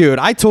I'm like, dude,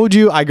 I told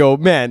you. I go,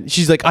 man.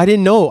 She's like, I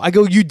didn't know. I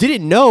go, you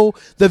didn't know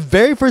the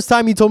very first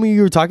time you told me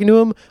you were talking to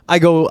him. I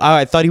go,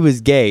 I thought he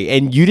was gay,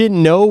 and you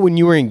didn't know when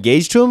you were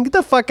engaged to him. Get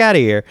the fuck out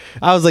of here.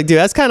 I was like, dude,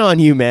 that's kind of on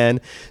you, man.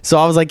 So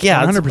I was like,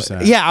 yeah,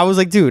 100%. Yeah, I was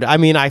like, dude. I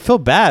mean, I feel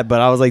bad, but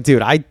I was like,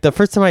 dude, the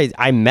first time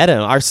I met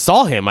him, I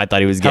saw him, I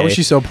thought he was gay. How was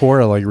she so poor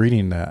at like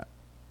reading that?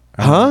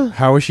 Huh?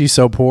 How is she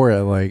so poor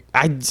at like?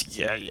 I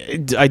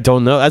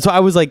don't know. That's why I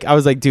was like,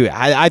 dude.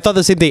 I thought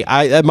the same thing.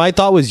 My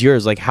thought was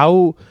yours. Like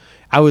how?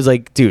 I was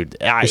like, dude.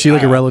 Is she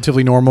like a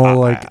relatively normal,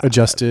 like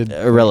adjusted?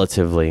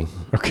 Relatively.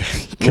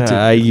 Okay.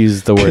 I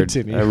used the word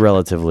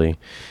relatively.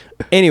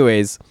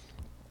 Anyways,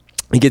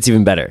 it gets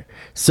even better.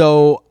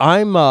 So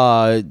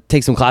I'm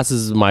take some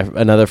classes with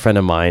another friend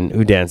of mine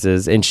who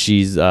dances, and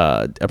she's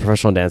a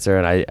professional dancer,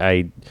 and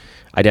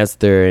I danced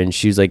with her, and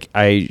she was like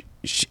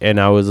and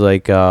I was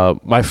like,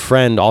 my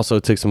friend also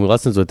took some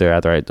lessons with her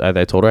after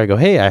I told her. I go,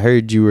 hey, I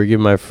heard you were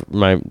giving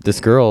this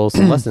girl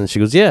some lessons. She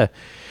goes, yeah.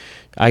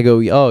 I go,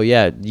 oh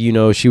yeah,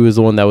 she was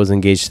the one that was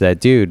engaged to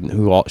that dude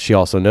who she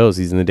also knows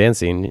he's in the dance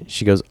scene.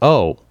 She goes,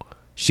 oh,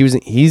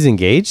 he's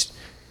engaged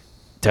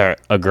to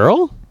a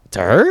girl, to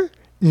her.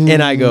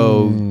 And I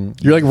go,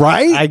 you're like,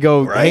 right? I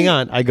go, right? Hang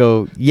on. I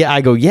go,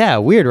 yeah,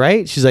 weird,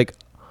 right? She's like,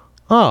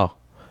 oh.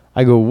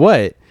 I go,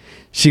 what?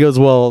 She goes,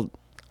 well,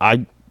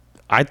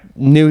 I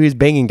knew he was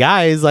banging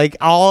guys, and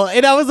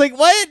I was like,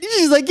 what?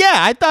 She's like, yeah,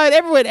 I thought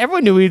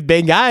everyone knew he'd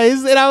bang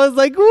guys. And I was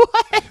like,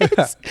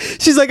 what?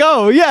 She's like,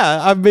 oh yeah.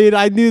 I mean,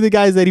 I knew the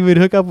guys that he would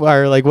hook up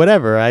or like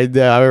whatever. I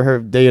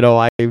heard,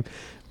 I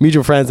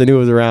mutual friends I knew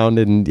was around,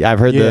 and I've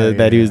heard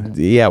that he was,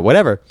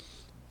 whatever.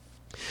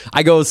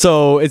 I go,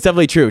 so it's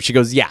definitely true. She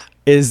goes, yeah,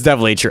 it's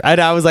definitely true. And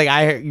I was like,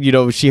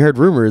 she heard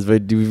rumors,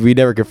 but we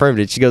never confirmed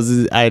it. She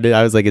goes, I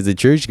was like, is it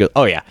true? She goes,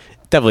 oh yeah,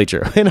 definitely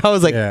true. And I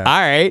was like, all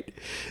right.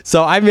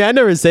 So, I mean, I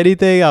never said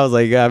anything. I was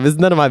like, it's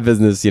none of my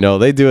business.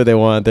 They do what they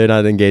want. They're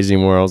not engaged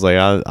anymore. I was like,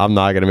 I'm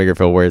not going to make her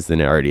feel worse than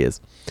it already is.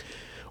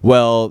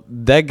 Well,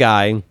 that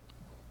guy,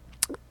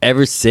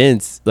 ever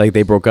since like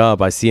they broke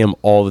up, I see him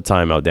all the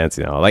time out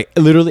dancing now. Like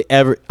literally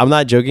I'm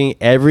not joking.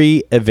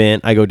 Every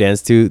event I go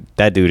dance to,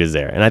 that dude is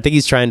there, and I think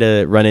he's trying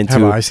to run into.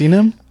 Have I seen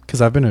him?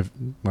 Because I've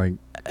been like.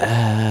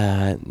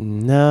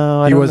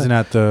 No, he wasn't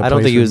at the. I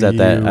don't think he was at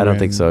that. I don't and-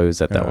 think so. He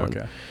was at that Oh, one.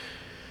 okay.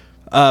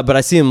 But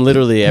I see him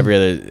literally every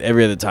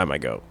other time I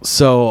go.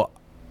 So,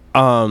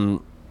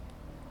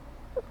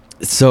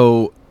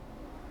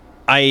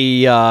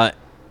 I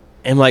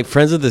am like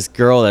friends with this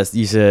girl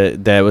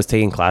that was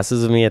taking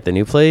classes with me at the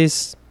new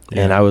place,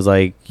 and Yeah. I was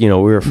like, we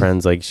were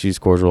friends. Like she's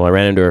cordial. I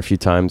ran into her a few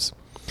times,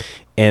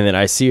 and then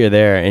I see her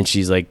there, and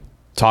she's like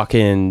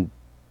talking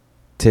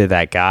to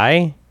that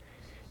guy,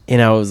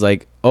 and I was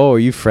like, "Oh, are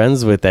you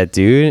friends with that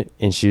dude?"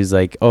 And she was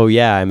like, "Oh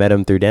yeah, I met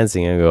him through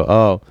dancing." And I go,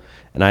 "Oh."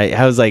 And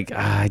I was like,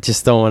 I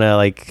just don't want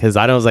to because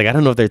I don't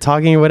know if they're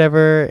talking or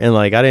whatever. And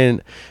like, I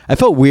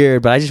felt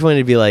weird, but I just wanted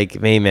to be like,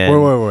 hey man.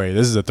 Wait.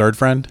 This is a third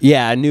friend?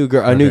 Yeah. A new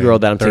girl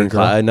that I'm Third taking,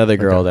 girl? another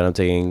girl Okay. that I'm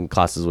taking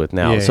classes with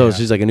now. Yeah, So yeah.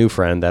 she's like a new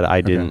friend that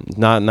I didn't,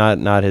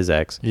 not his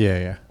ex,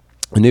 Yeah.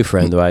 a new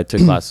friend who I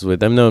took classes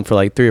with. I'm known for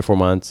like 3 or 4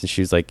 months. And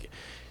she was like,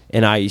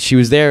 she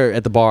was there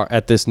at the bar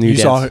at this new You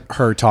dance. saw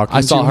her talking.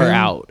 I saw to her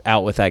him?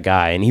 out with that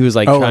guy, and he was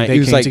like Oh, trying. they He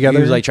was came like together?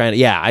 he was like trying to.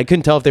 Yeah, I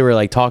couldn't tell if they were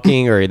like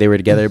talking or they were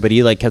together, but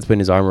he like kept putting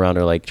his arm around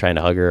her, like trying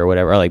to hug her or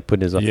whatever, or like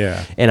putting his.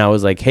 Yeah. And I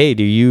was like, "Hey,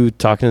 do you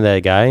talking to that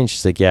guy?" And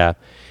she's like, "Yeah."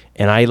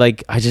 And I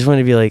just want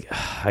to be like,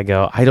 I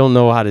go, I don't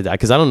know how to,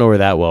 because I don't know her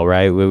that well,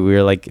 right?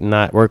 We're like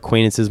we're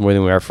acquaintances more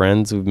than we are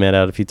friends. We've met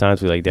out a few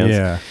times. We like dance.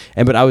 Yeah.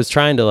 But I was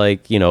trying to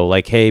like,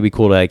 hey, it'd be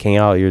cool to like hang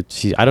out.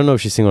 I don't know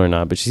if she's single or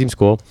not, but she seems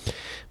cool.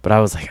 But I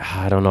was like,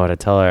 I don't know how to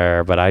tell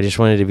her. But I just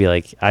wanted to be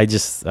like, I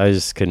just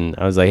couldn't.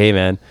 I was like, hey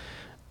man,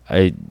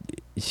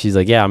 she's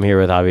like, yeah, I'm here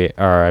with Javi,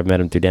 or I met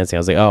him through dancing. I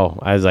was like,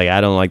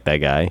 I don't like that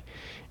guy.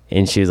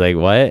 And she was like,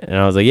 what? And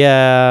I was like,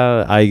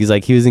 yeah. He's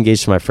like, he was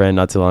engaged to my friend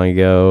not too long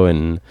ago,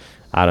 and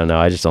I don't know,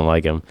 I just don't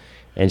like him.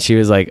 And she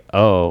was like,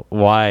 oh,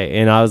 why?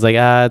 And I was like,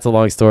 it's a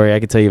long story. I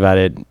could tell you about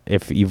it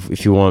if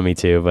you want me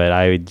to, but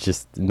I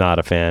just not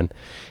a fan.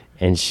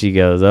 And she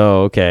goes,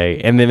 oh, okay.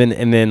 And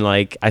then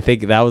like, I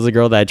think that was the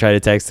girl that I tried to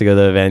text to go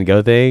to the Van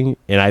Gogh thing.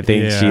 And I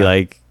think she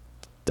like,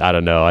 I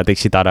don't know. I think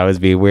she thought I was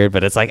being weird,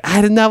 but it's like,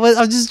 I don't know.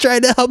 I'm just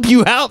trying to help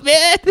you out,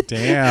 man.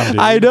 Damn, dude.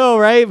 I know,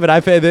 right? But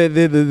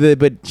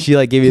but she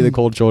like gave me the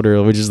cold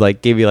shoulder, which is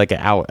like gave me like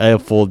a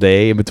full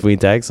day in between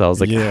texts. So I was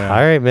like, all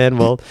right, man.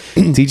 Well,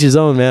 teach his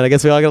own, man. I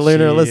guess we all gotta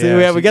learn our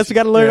lessons. We guess we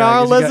gotta learn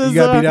our lessons. You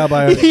got beat out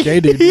by a gay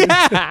dude.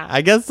 Yeah,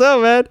 I guess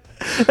so, man.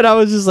 And I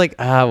was just like,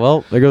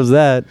 well, there goes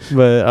that.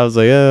 But I was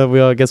like,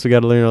 I guess we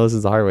gotta learn our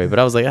lessons the hard way. But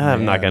I was like,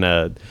 I'm not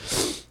gonna.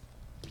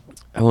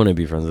 I want to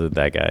be friends with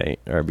that guy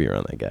or be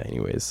around that guy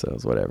anyways, so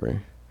it's whatever.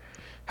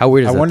 How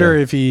weird is that? I wonder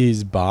though? if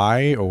he's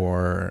bi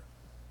or.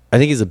 I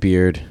think he's a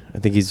beard. I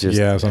think he's just.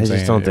 Yeah, that's what I'm I saying.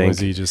 just don't think. Was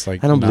he just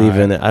like? I don't believe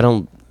in it.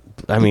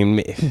 I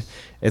mean,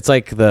 it's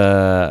like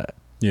Yeah,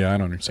 I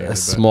don't understand. a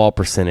small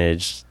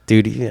percentage,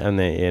 dude. And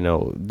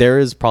there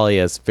is probably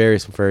a very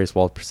very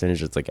small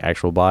percentage that's like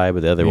actual bi,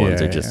 but the other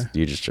ones are just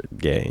you just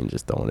gay and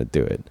just don't want to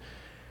do it.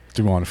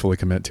 Do you want to fully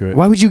commit to it?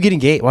 Why would you get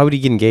engaged? Why would he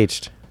get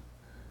engaged?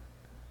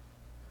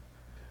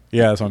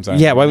 Yeah, that's what I'm saying.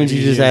 Yeah, why wouldn't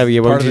you just have? Yeah,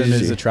 why part of wouldn't him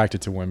you is just?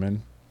 attracted to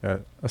women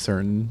at a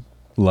certain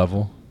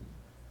level,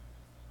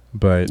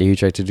 but Are you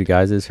attracted to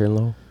guys at a certain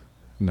level?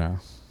 no,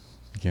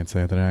 you can't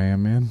say that I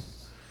am, man.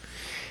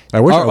 I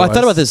wish I was. I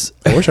thought about this.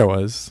 I wish I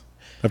was.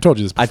 I've told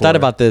you this before. I thought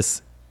about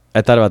this.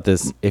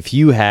 If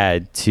you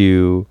had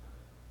to,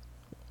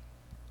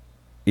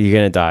 you're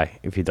gonna die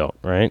if you don't,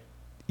 right?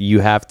 You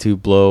have to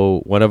blow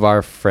one of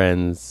our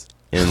friends,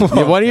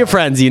 one of your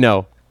friends.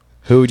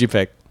 Who would you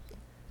pick?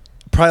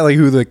 Probably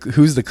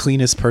who's the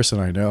cleanest person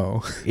I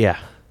know. Yeah,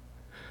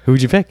 who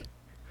would you pick?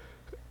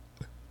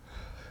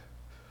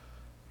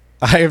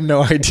 I have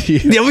no idea.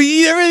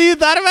 You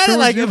thought about Who it? would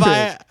Like you if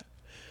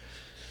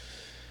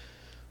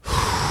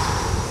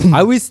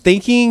I was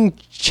thinking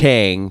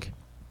Chang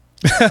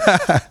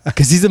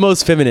because he's the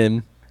most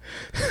feminine.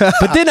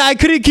 But then I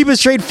couldn't keep a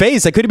straight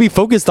face. I couldn't be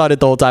focused on it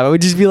the whole time. I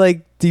would just be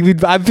like,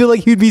 I feel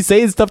like he'd be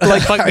saying stuff to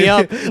like fuck me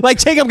up. Like,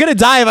 Chang, I'm gonna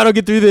die if I don't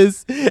get through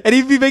this, and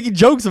he'd be making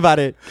jokes about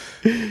it.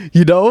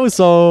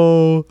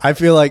 So I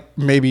feel like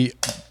maybe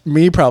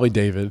probably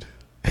David.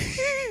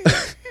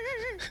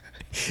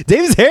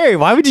 David's hairy.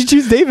 Why would you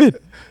choose David?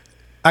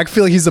 I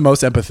feel like he's the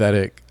most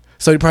empathetic.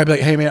 So he'd probably be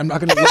like, "Hey, man, I'm not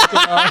gonna look it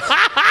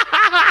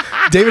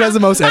up." David has the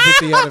most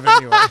empathy out of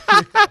anyone.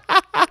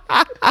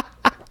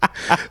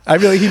 I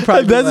feel like he'd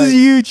probably. That's be like,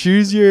 you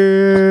choose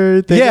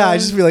your thing. Yeah, I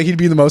just feel like he'd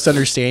be the most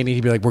understanding.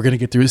 He'd be like, "We're gonna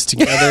get through this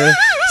together."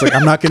 It's like,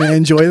 I'm not gonna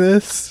enjoy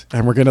this,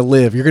 and we're gonna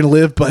live. You're gonna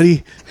live,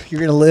 buddy.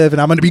 You're gonna live,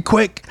 and I'm gonna be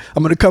quick.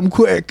 I'm gonna come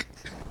quick.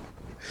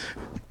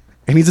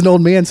 And he's an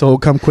old man, so he'll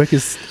come quick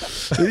as.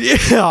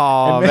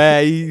 Oh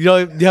man, you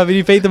have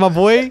any faith in my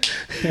boy?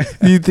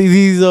 You think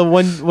he's a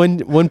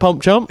one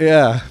pump chump?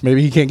 Yeah,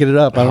 maybe he can't get it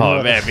up. I don't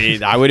know.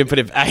 Man, I wouldn't put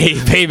it.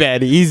 Hey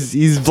man,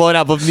 he's blowing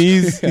out both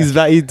knees. He's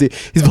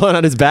blowing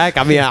out his back.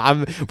 I mean,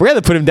 we're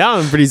gonna put him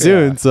down pretty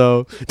soon. Yeah.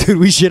 So, dude,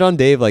 we shit on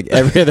Dave like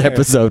every other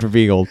episode for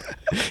being old.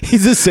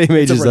 He's the same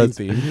age as us.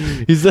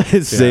 He's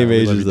the same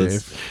age as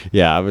us.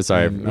 Yeah, I'm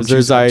sorry. I'm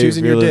so sorry.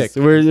 Choosing your dick.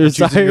 We're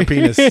choosing sorry. your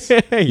penis.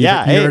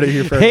 Yeah, you heard it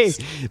here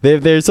first. Hey,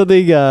 there's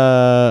something you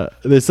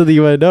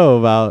want to know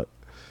about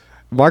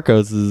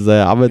Marcos. Is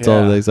I'm gonna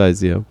tell him next time I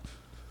see him.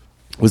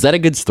 Was that a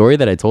good story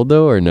that I told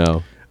though, or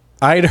no?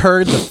 I'd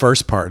heard the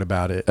first part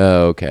about it.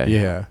 Oh, okay.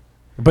 Yeah,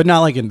 but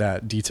not like in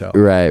that detail.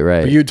 Right.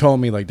 But you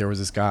told me like there was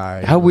this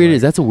guy. How weird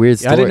is that's a weird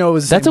story. I didn't know it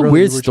was. That's a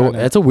weird story.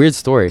 That's a weird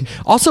story.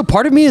 Also,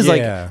 part of me is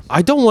like,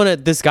 I don't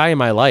want this guy in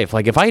my life.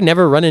 Like, if I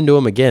never run into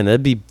him again,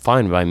 that'd be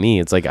fine by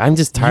me. It's like I'm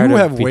just tired. You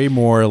have way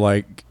more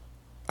like.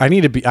 I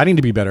need to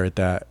be better at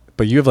that.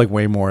 But you have like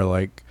way more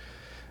like.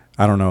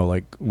 I don't know,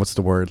 like, what's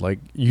the word? Like,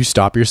 you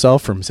stop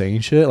yourself from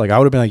saying shit. Like, I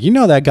would have been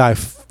like, that guy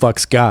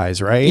fucks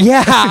guys, right?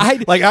 Yeah, I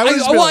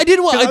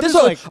didn't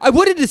want. I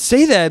wanted to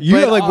say that. You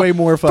have like way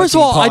more. First of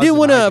all, I didn't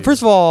want to.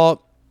 First of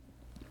all,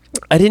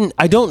 I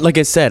don't. Like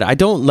I said, I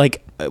don't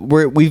like.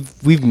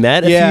 We've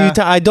met a few times.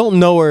 I don't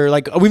know her.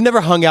 Like, we've never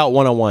hung out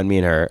one on one. Me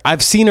and her.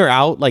 I've seen her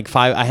out like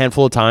a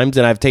handful of times,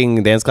 and I've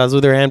taken dance classes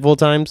with her a handful of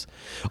times.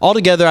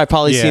 Altogether, I've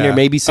probably seen her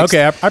maybe 6.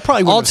 Okay, I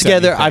probably wouldn't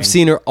altogether I've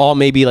seen her all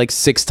maybe like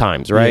 6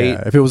 times, right?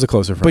 Yeah, if it was a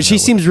closer friend. But she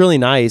seems really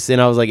nice,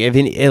 and I was like,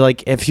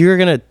 if you're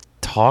gonna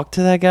talk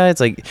to that guy, it's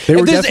like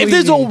if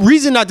there's a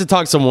reason not to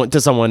talk to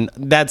someone,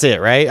 that's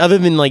it, right? Other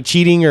than like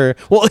cheating or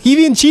he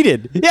even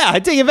cheated. Yeah, I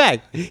take it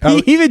back. He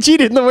even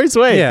cheated in the worst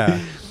way. Yeah.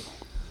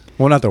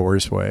 Well, not the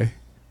worst way.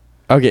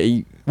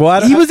 Okay.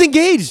 Well, he was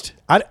engaged.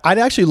 I'd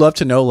actually love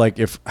to know like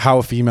how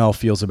a female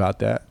feels about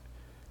that.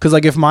 Because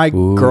like if my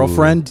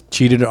girlfriend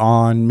cheated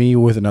on me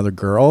with another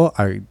girl,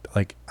 I'm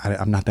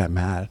not that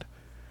mad.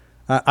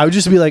 I would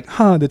just be like,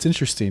 that's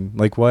interesting.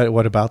 Like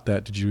what about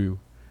that? Did you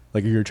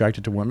like are you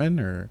attracted to women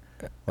or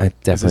like,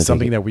 is this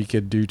something that we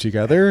could do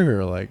together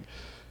or like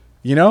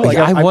like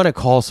I want to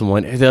call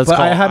someone. I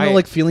have no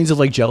like feelings of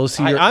like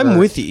jealousy. I'm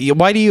with you.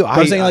 Why do you?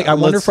 I'm saying like I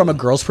wonder from a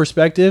girl's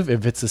perspective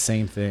if it's the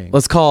same thing.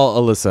 Let's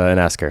call Alyssa and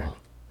ask her.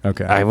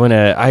 Okay.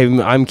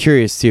 I'm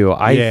curious too.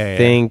 I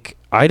think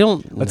I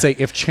don't. Let's say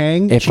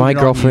if my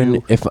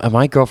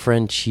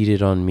girlfriend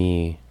cheated on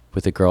me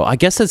with a girl, I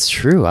guess that's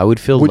true. I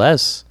would feel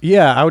less.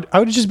 Yeah, I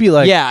would just be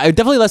like,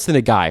 definitely less than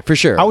a guy for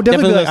sure. I would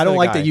definitely be like, I don't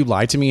like that you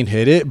lied to me and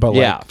hid it, but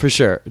like, for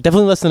sure,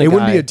 definitely less than a guy. It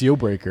wouldn't be a deal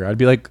breaker. I'd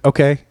be like,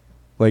 okay.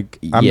 Like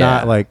I'm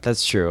not like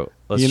that's true.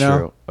 That's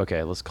true.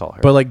 Okay, let's call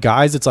her. But like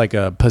guys, it's like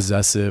a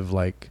possessive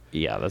like.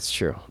 Yeah, that's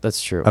true.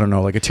 That's true. I don't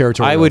know, like a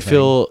territorial. I would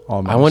feel.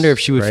 Almost, I wonder if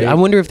she would. right? I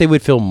wonder if they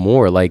would feel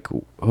more like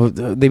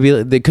they'd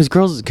be because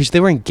they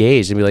were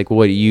engaged and be like,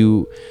 what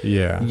you?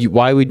 Yeah.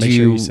 Why would Make you?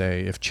 Sure you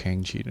say if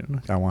Chang cheated.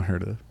 I want her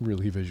to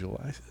really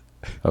visualize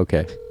it.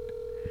 Okay.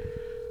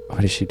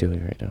 What is she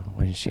doing right now?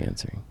 Why is she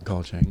answering?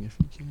 Call Chang if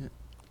you can't.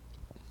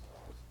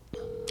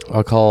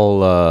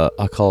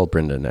 I'll call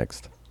Brenda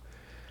next.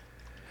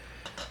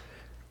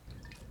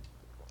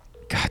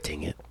 God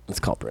dang it. Let's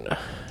call Brenda.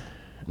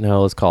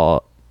 No, let's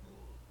call.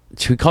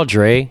 Should we call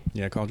Dre?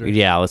 Yeah, call Dre.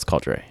 Yeah, let's call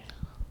Dre.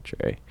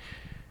 Dre's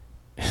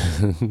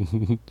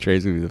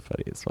gonna be the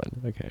funniest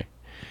one. Okay.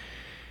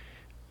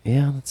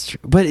 Yeah, that's true.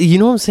 But you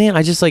know what I'm saying?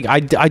 I just like I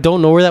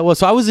don't know where that was.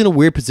 So I was in a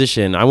weird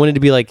position. I wanted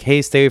to be like,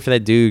 hey, stay away from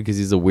that dude because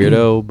he's a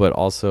weirdo. But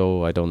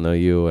also I don't know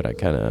you, and I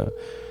kind of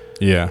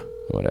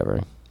whatever.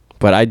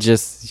 But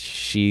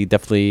she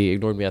definitely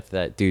ignored me after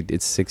that. Dude,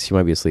 it's 6. You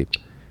might be asleep.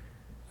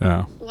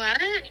 Oh. What?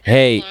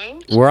 Hey, Hello?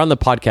 we're on the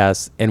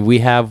podcast, and we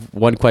have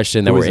one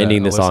question that Who we're is that,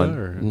 ending this Alyssa, on.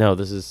 or? No,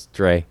 this is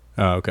Dre.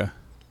 Oh, okay.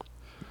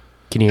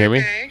 Can you hear me?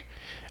 Okay.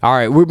 All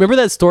right. Remember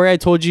that story I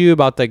told you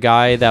about the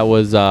guy that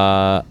was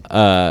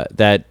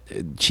that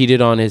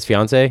cheated on his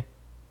fiance?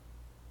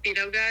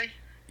 Speedo guy?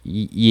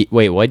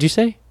 Wait, what'd you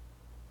say?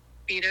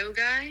 Speedo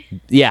guy?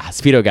 Yeah,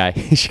 Speedo guy.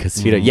 She goes,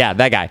 Speedo. Yeah,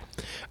 that guy.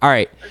 All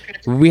right.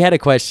 Okay. We had a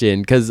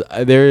question because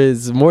there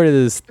is more to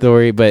this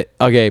story, but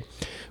okay.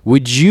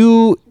 Would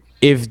you,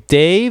 if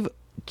Dave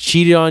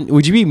cheated on,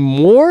 would you be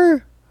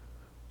more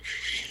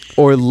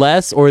or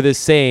less or the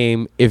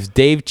same if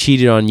Dave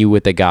cheated on you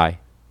with a guy?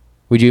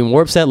 Would you be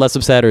more upset, less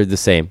upset, or the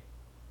same?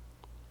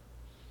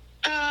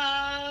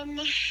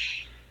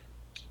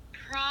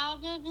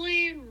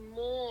 Probably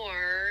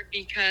more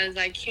because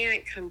I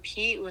can't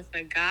compete with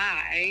a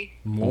guy.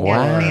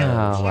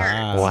 Wow.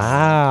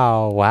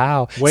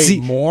 Wait, See,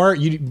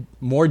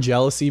 more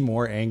jealousy,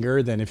 more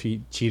anger than if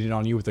he cheated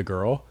on you with a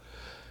girl?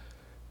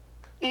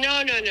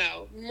 No.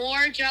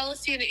 More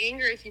jealousy and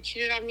anger if you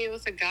cheated on me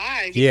with a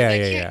guy. Because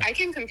Yeah. I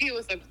can compete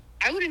with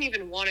I wouldn't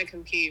even want to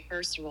compete,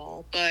 first of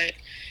all, but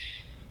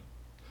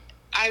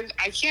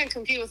I can't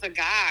compete with a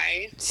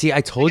guy. See,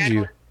 I told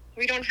you.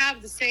 We don't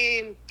have the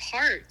same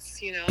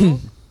parts, you know?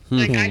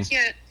 Like, I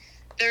can't,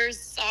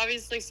 there's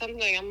obviously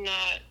something I'm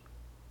not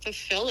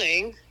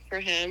fulfilling for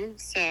him,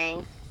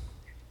 so.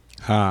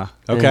 Huh.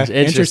 Okay.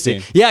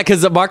 Interesting. Yeah,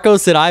 because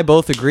Marcos and I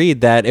both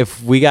agreed that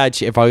if we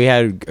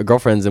had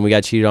girlfriends and we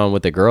got cheated on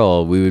with a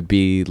girl, it'd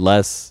be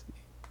less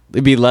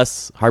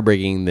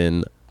heartbreaking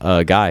than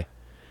a guy.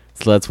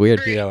 So that's weird.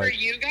 For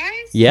you guys?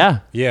 Yeah.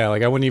 Yeah,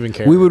 like I wouldn't even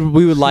care. We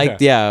would like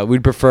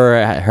we'd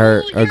prefer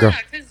her Well, or girl. yeah,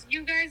 because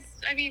you guys,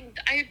 I mean,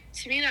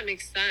 to me that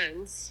makes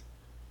sense.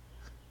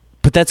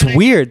 But that's But I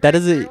weird. That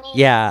prefer doesn't. girls.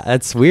 Yeah,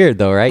 that's weird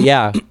though, right?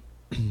 Yeah.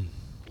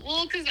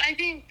 Well, because I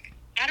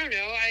don't know,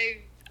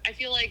 I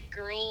feel like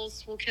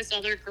girls will kiss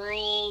other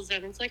girls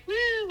and it's like,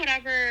 woo,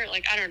 whatever.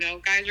 Like, I don't know.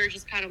 Guys are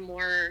just kind of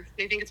more,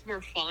 they think it's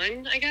more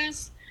fun, I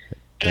guess.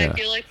 And Yeah. I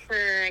feel like for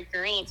a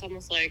girl, it's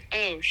almost like,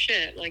 oh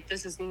shit, like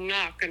this is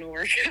not going to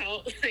work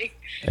out.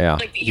 Yeah.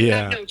 Like you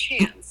Yeah. have no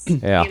chance.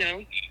 Yeah. You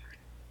know?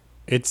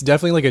 It's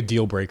definitely like a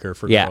deal breaker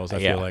for Yeah, girls, I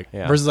yeah, feel like.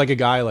 yeah. Versus like a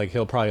guy, like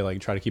he'll probably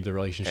like try to keep the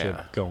relationship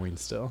Yeah. going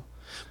still.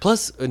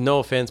 Plus, no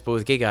offense, but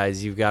with gay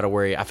guys, you've got to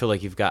worry. I feel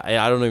like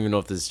I don't even know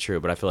if this is true,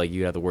 but I feel like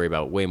you have to worry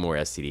about way more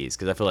STDs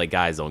because I feel like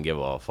guys don't give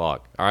a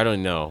fuck. Or I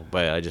don't know,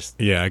 but I just.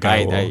 Yeah, a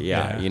guy will,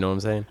 yeah, you know what I'm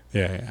saying?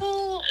 Yeah, yeah.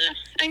 Well,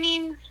 I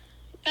mean,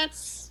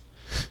 that's,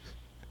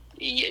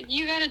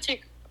 you got to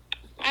take,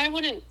 I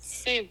wouldn't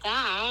say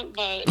that,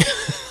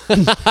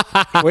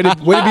 but. Way to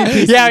be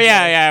PC.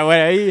 Yeah.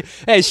 Wait,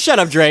 hey, shut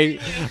up, Dre.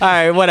 All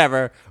right,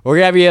 whatever. We're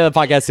going to have you on the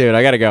podcast soon.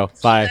 I got to go.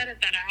 Bye. Edit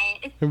that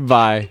out.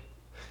 Bye.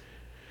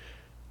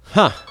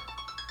 Huh.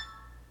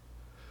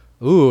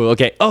 Ooh,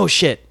 okay. Oh,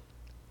 shit.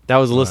 That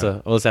was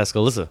Alyssa. Let's ask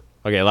Alyssa.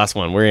 Okay, last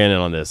one. We're in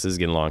on this. This is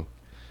getting long.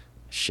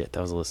 Shit,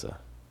 that was Alyssa.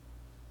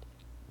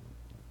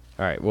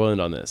 All right, we'll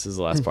end on this. This is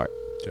the last part.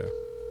 Yeah.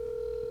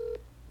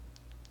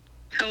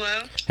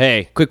 Hello?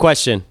 Hey, quick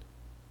question.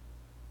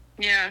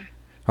 Yeah.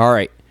 All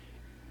right.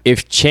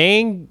 If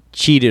Chang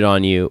cheated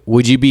on you,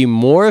 would you be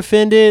more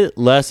offended,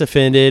 less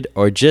offended,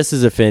 or just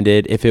as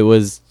offended if it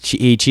was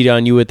he cheated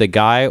on you with a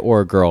guy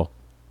or a girl?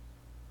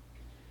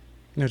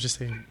 No, just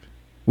say.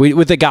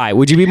 With a guy,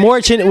 would you be more?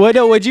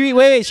 Would you be?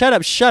 Wait, shut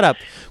up.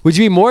 Would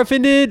you be more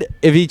offended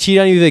if he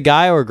cheated on you with a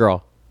guy or a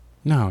girl?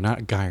 No, not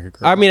a guy or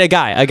girl. I mean, a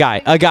guy.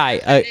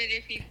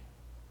 If he,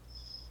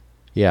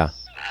 Yeah.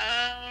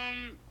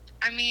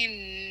 I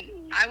mean,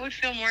 I would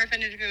feel more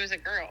offended if it was a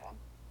girl.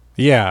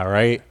 Yeah,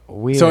 right.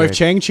 Weird. So if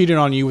Chang cheated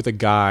on you with a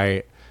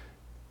guy,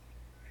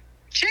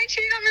 Chang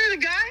cheated on me with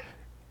a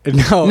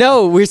guy?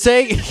 No, we're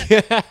saying.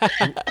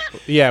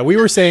 Yeah, we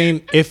were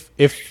saying if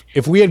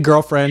we had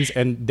girlfriends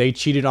and they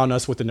cheated on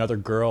us with another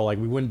girl, like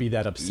we wouldn't be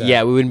that upset.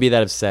 Yeah, we wouldn't be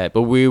that upset,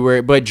 but we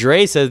were. But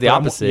Dre says the But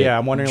I'm- opposite. yeah,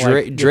 I'm wondering,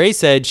 Dre, like, Dre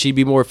said she'd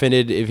be more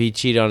offended if he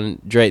cheated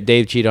on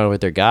Dave cheated on with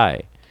their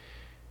guy.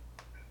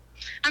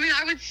 I mean,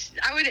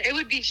 it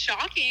would be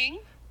shocking,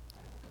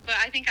 but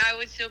I think I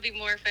would still be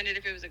more offended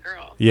if it was a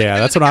girl. Yeah, Like, if it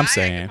that's was a what I'm guy, I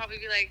saying. could probably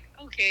be like,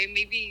 okay,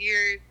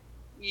 maybe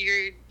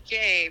you're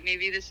gay.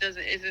 Maybe this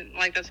isn't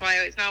like, that's why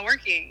it's not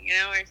working, you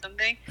know, or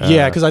something.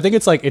 Yeah, because I think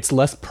it's like it's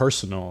less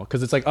personal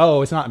because it's like,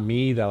 oh, it's not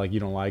me that like you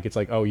don't like. It's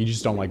like, oh, you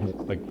just don't like.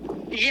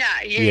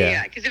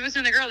 Yeah. Because if it was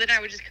in the girl, then I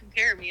would just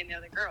compare me and the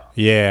other girl.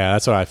 Yeah,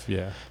 that's what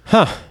I.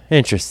 Huh.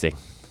 Interesting.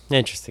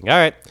 All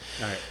right.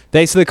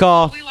 Thanks for the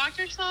call. We locked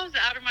ourselves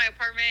out of my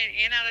apartment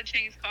and out of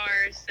Chang's car,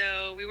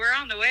 so we were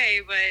on the way,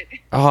 but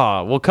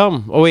Oh, well,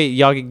 come. Oh, wait,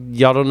 y'all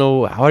don't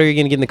know. How are you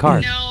going to get in the car?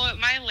 no,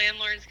 my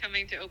landlord's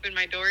coming to open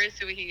my doors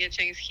so we can get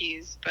Chang's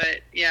keys.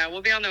 But yeah,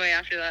 we'll be on the way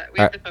after that. We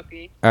have the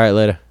puppy. All right,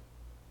 later.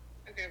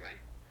 Okay, bye.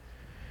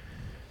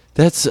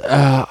 That's,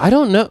 I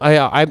don't know.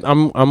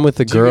 I'm with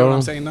the Do you get girl. what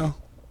I'm saying though?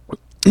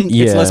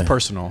 Yeah. It's less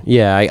personal.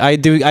 Yeah, I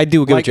do get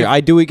Like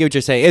what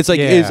you're saying. It's like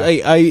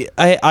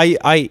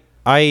Yeah.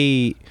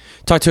 I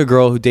talked to a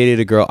girl who dated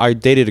a girl. I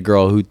dated a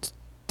girl who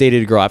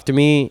dated a girl after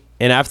me,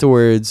 and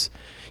afterwards,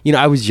 you know,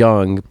 I was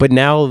young, but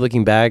now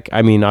looking back,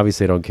 I mean,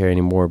 obviously I don't care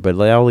anymore. But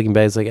now looking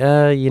back, it's like,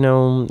 you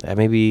know,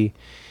 maybe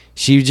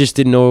she just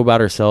didn't know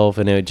about herself,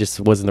 and it just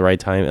wasn't the right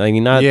time. I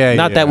mean, not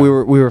that we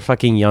were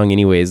fucking young,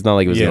 anyways. It's not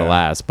like it was gonna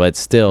last, but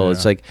still,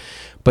 it's like.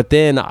 But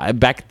then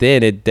back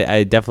then, it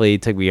definitely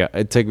took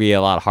me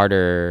a lot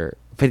harder.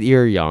 But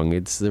you're young.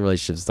 The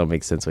relationships don't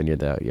make sense when you're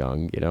that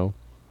young, you know.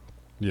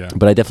 Yeah.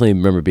 But I definitely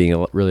remember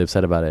being really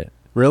upset about it.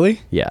 Really?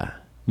 Yeah.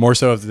 More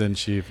so than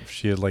she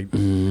had like.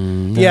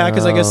 Yeah,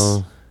 because I guess.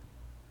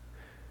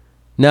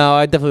 No,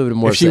 I definitely would have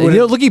been more If she upset. You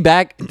know, would've- looking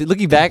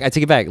back, I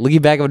take it back.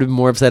 Looking back, I would have been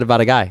more upset about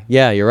a guy.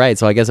 Yeah, you're right.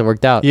 So I guess it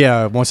worked out.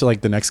 Yeah, once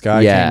like the next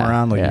guy Yeah, came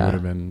around, like you yeah. would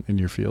have been in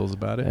your feels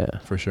about it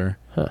for sure.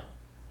 Huh.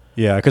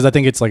 Yeah, because I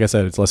think it's like I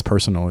said, it's less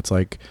personal. It's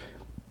like,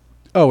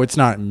 oh, it's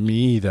not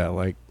me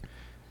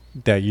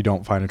that you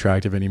don't find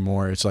attractive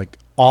anymore. It's like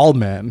all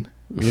men,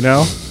 you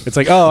know. It's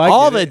like, oh,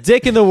 all the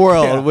dick in the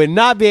world Yeah. would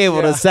not be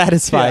able to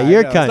satisfy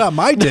your It's cunt. not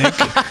my dick.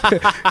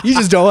 You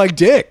just don't like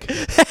dick.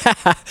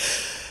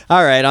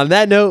 All right. On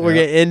that note, we're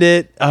gonna end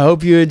it. I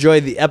hope you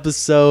enjoyed the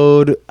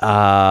episode.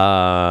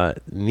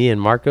 Me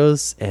and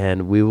Marcos,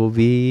 and we will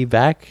be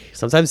back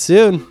sometime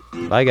soon.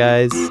 Bye,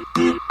 guys.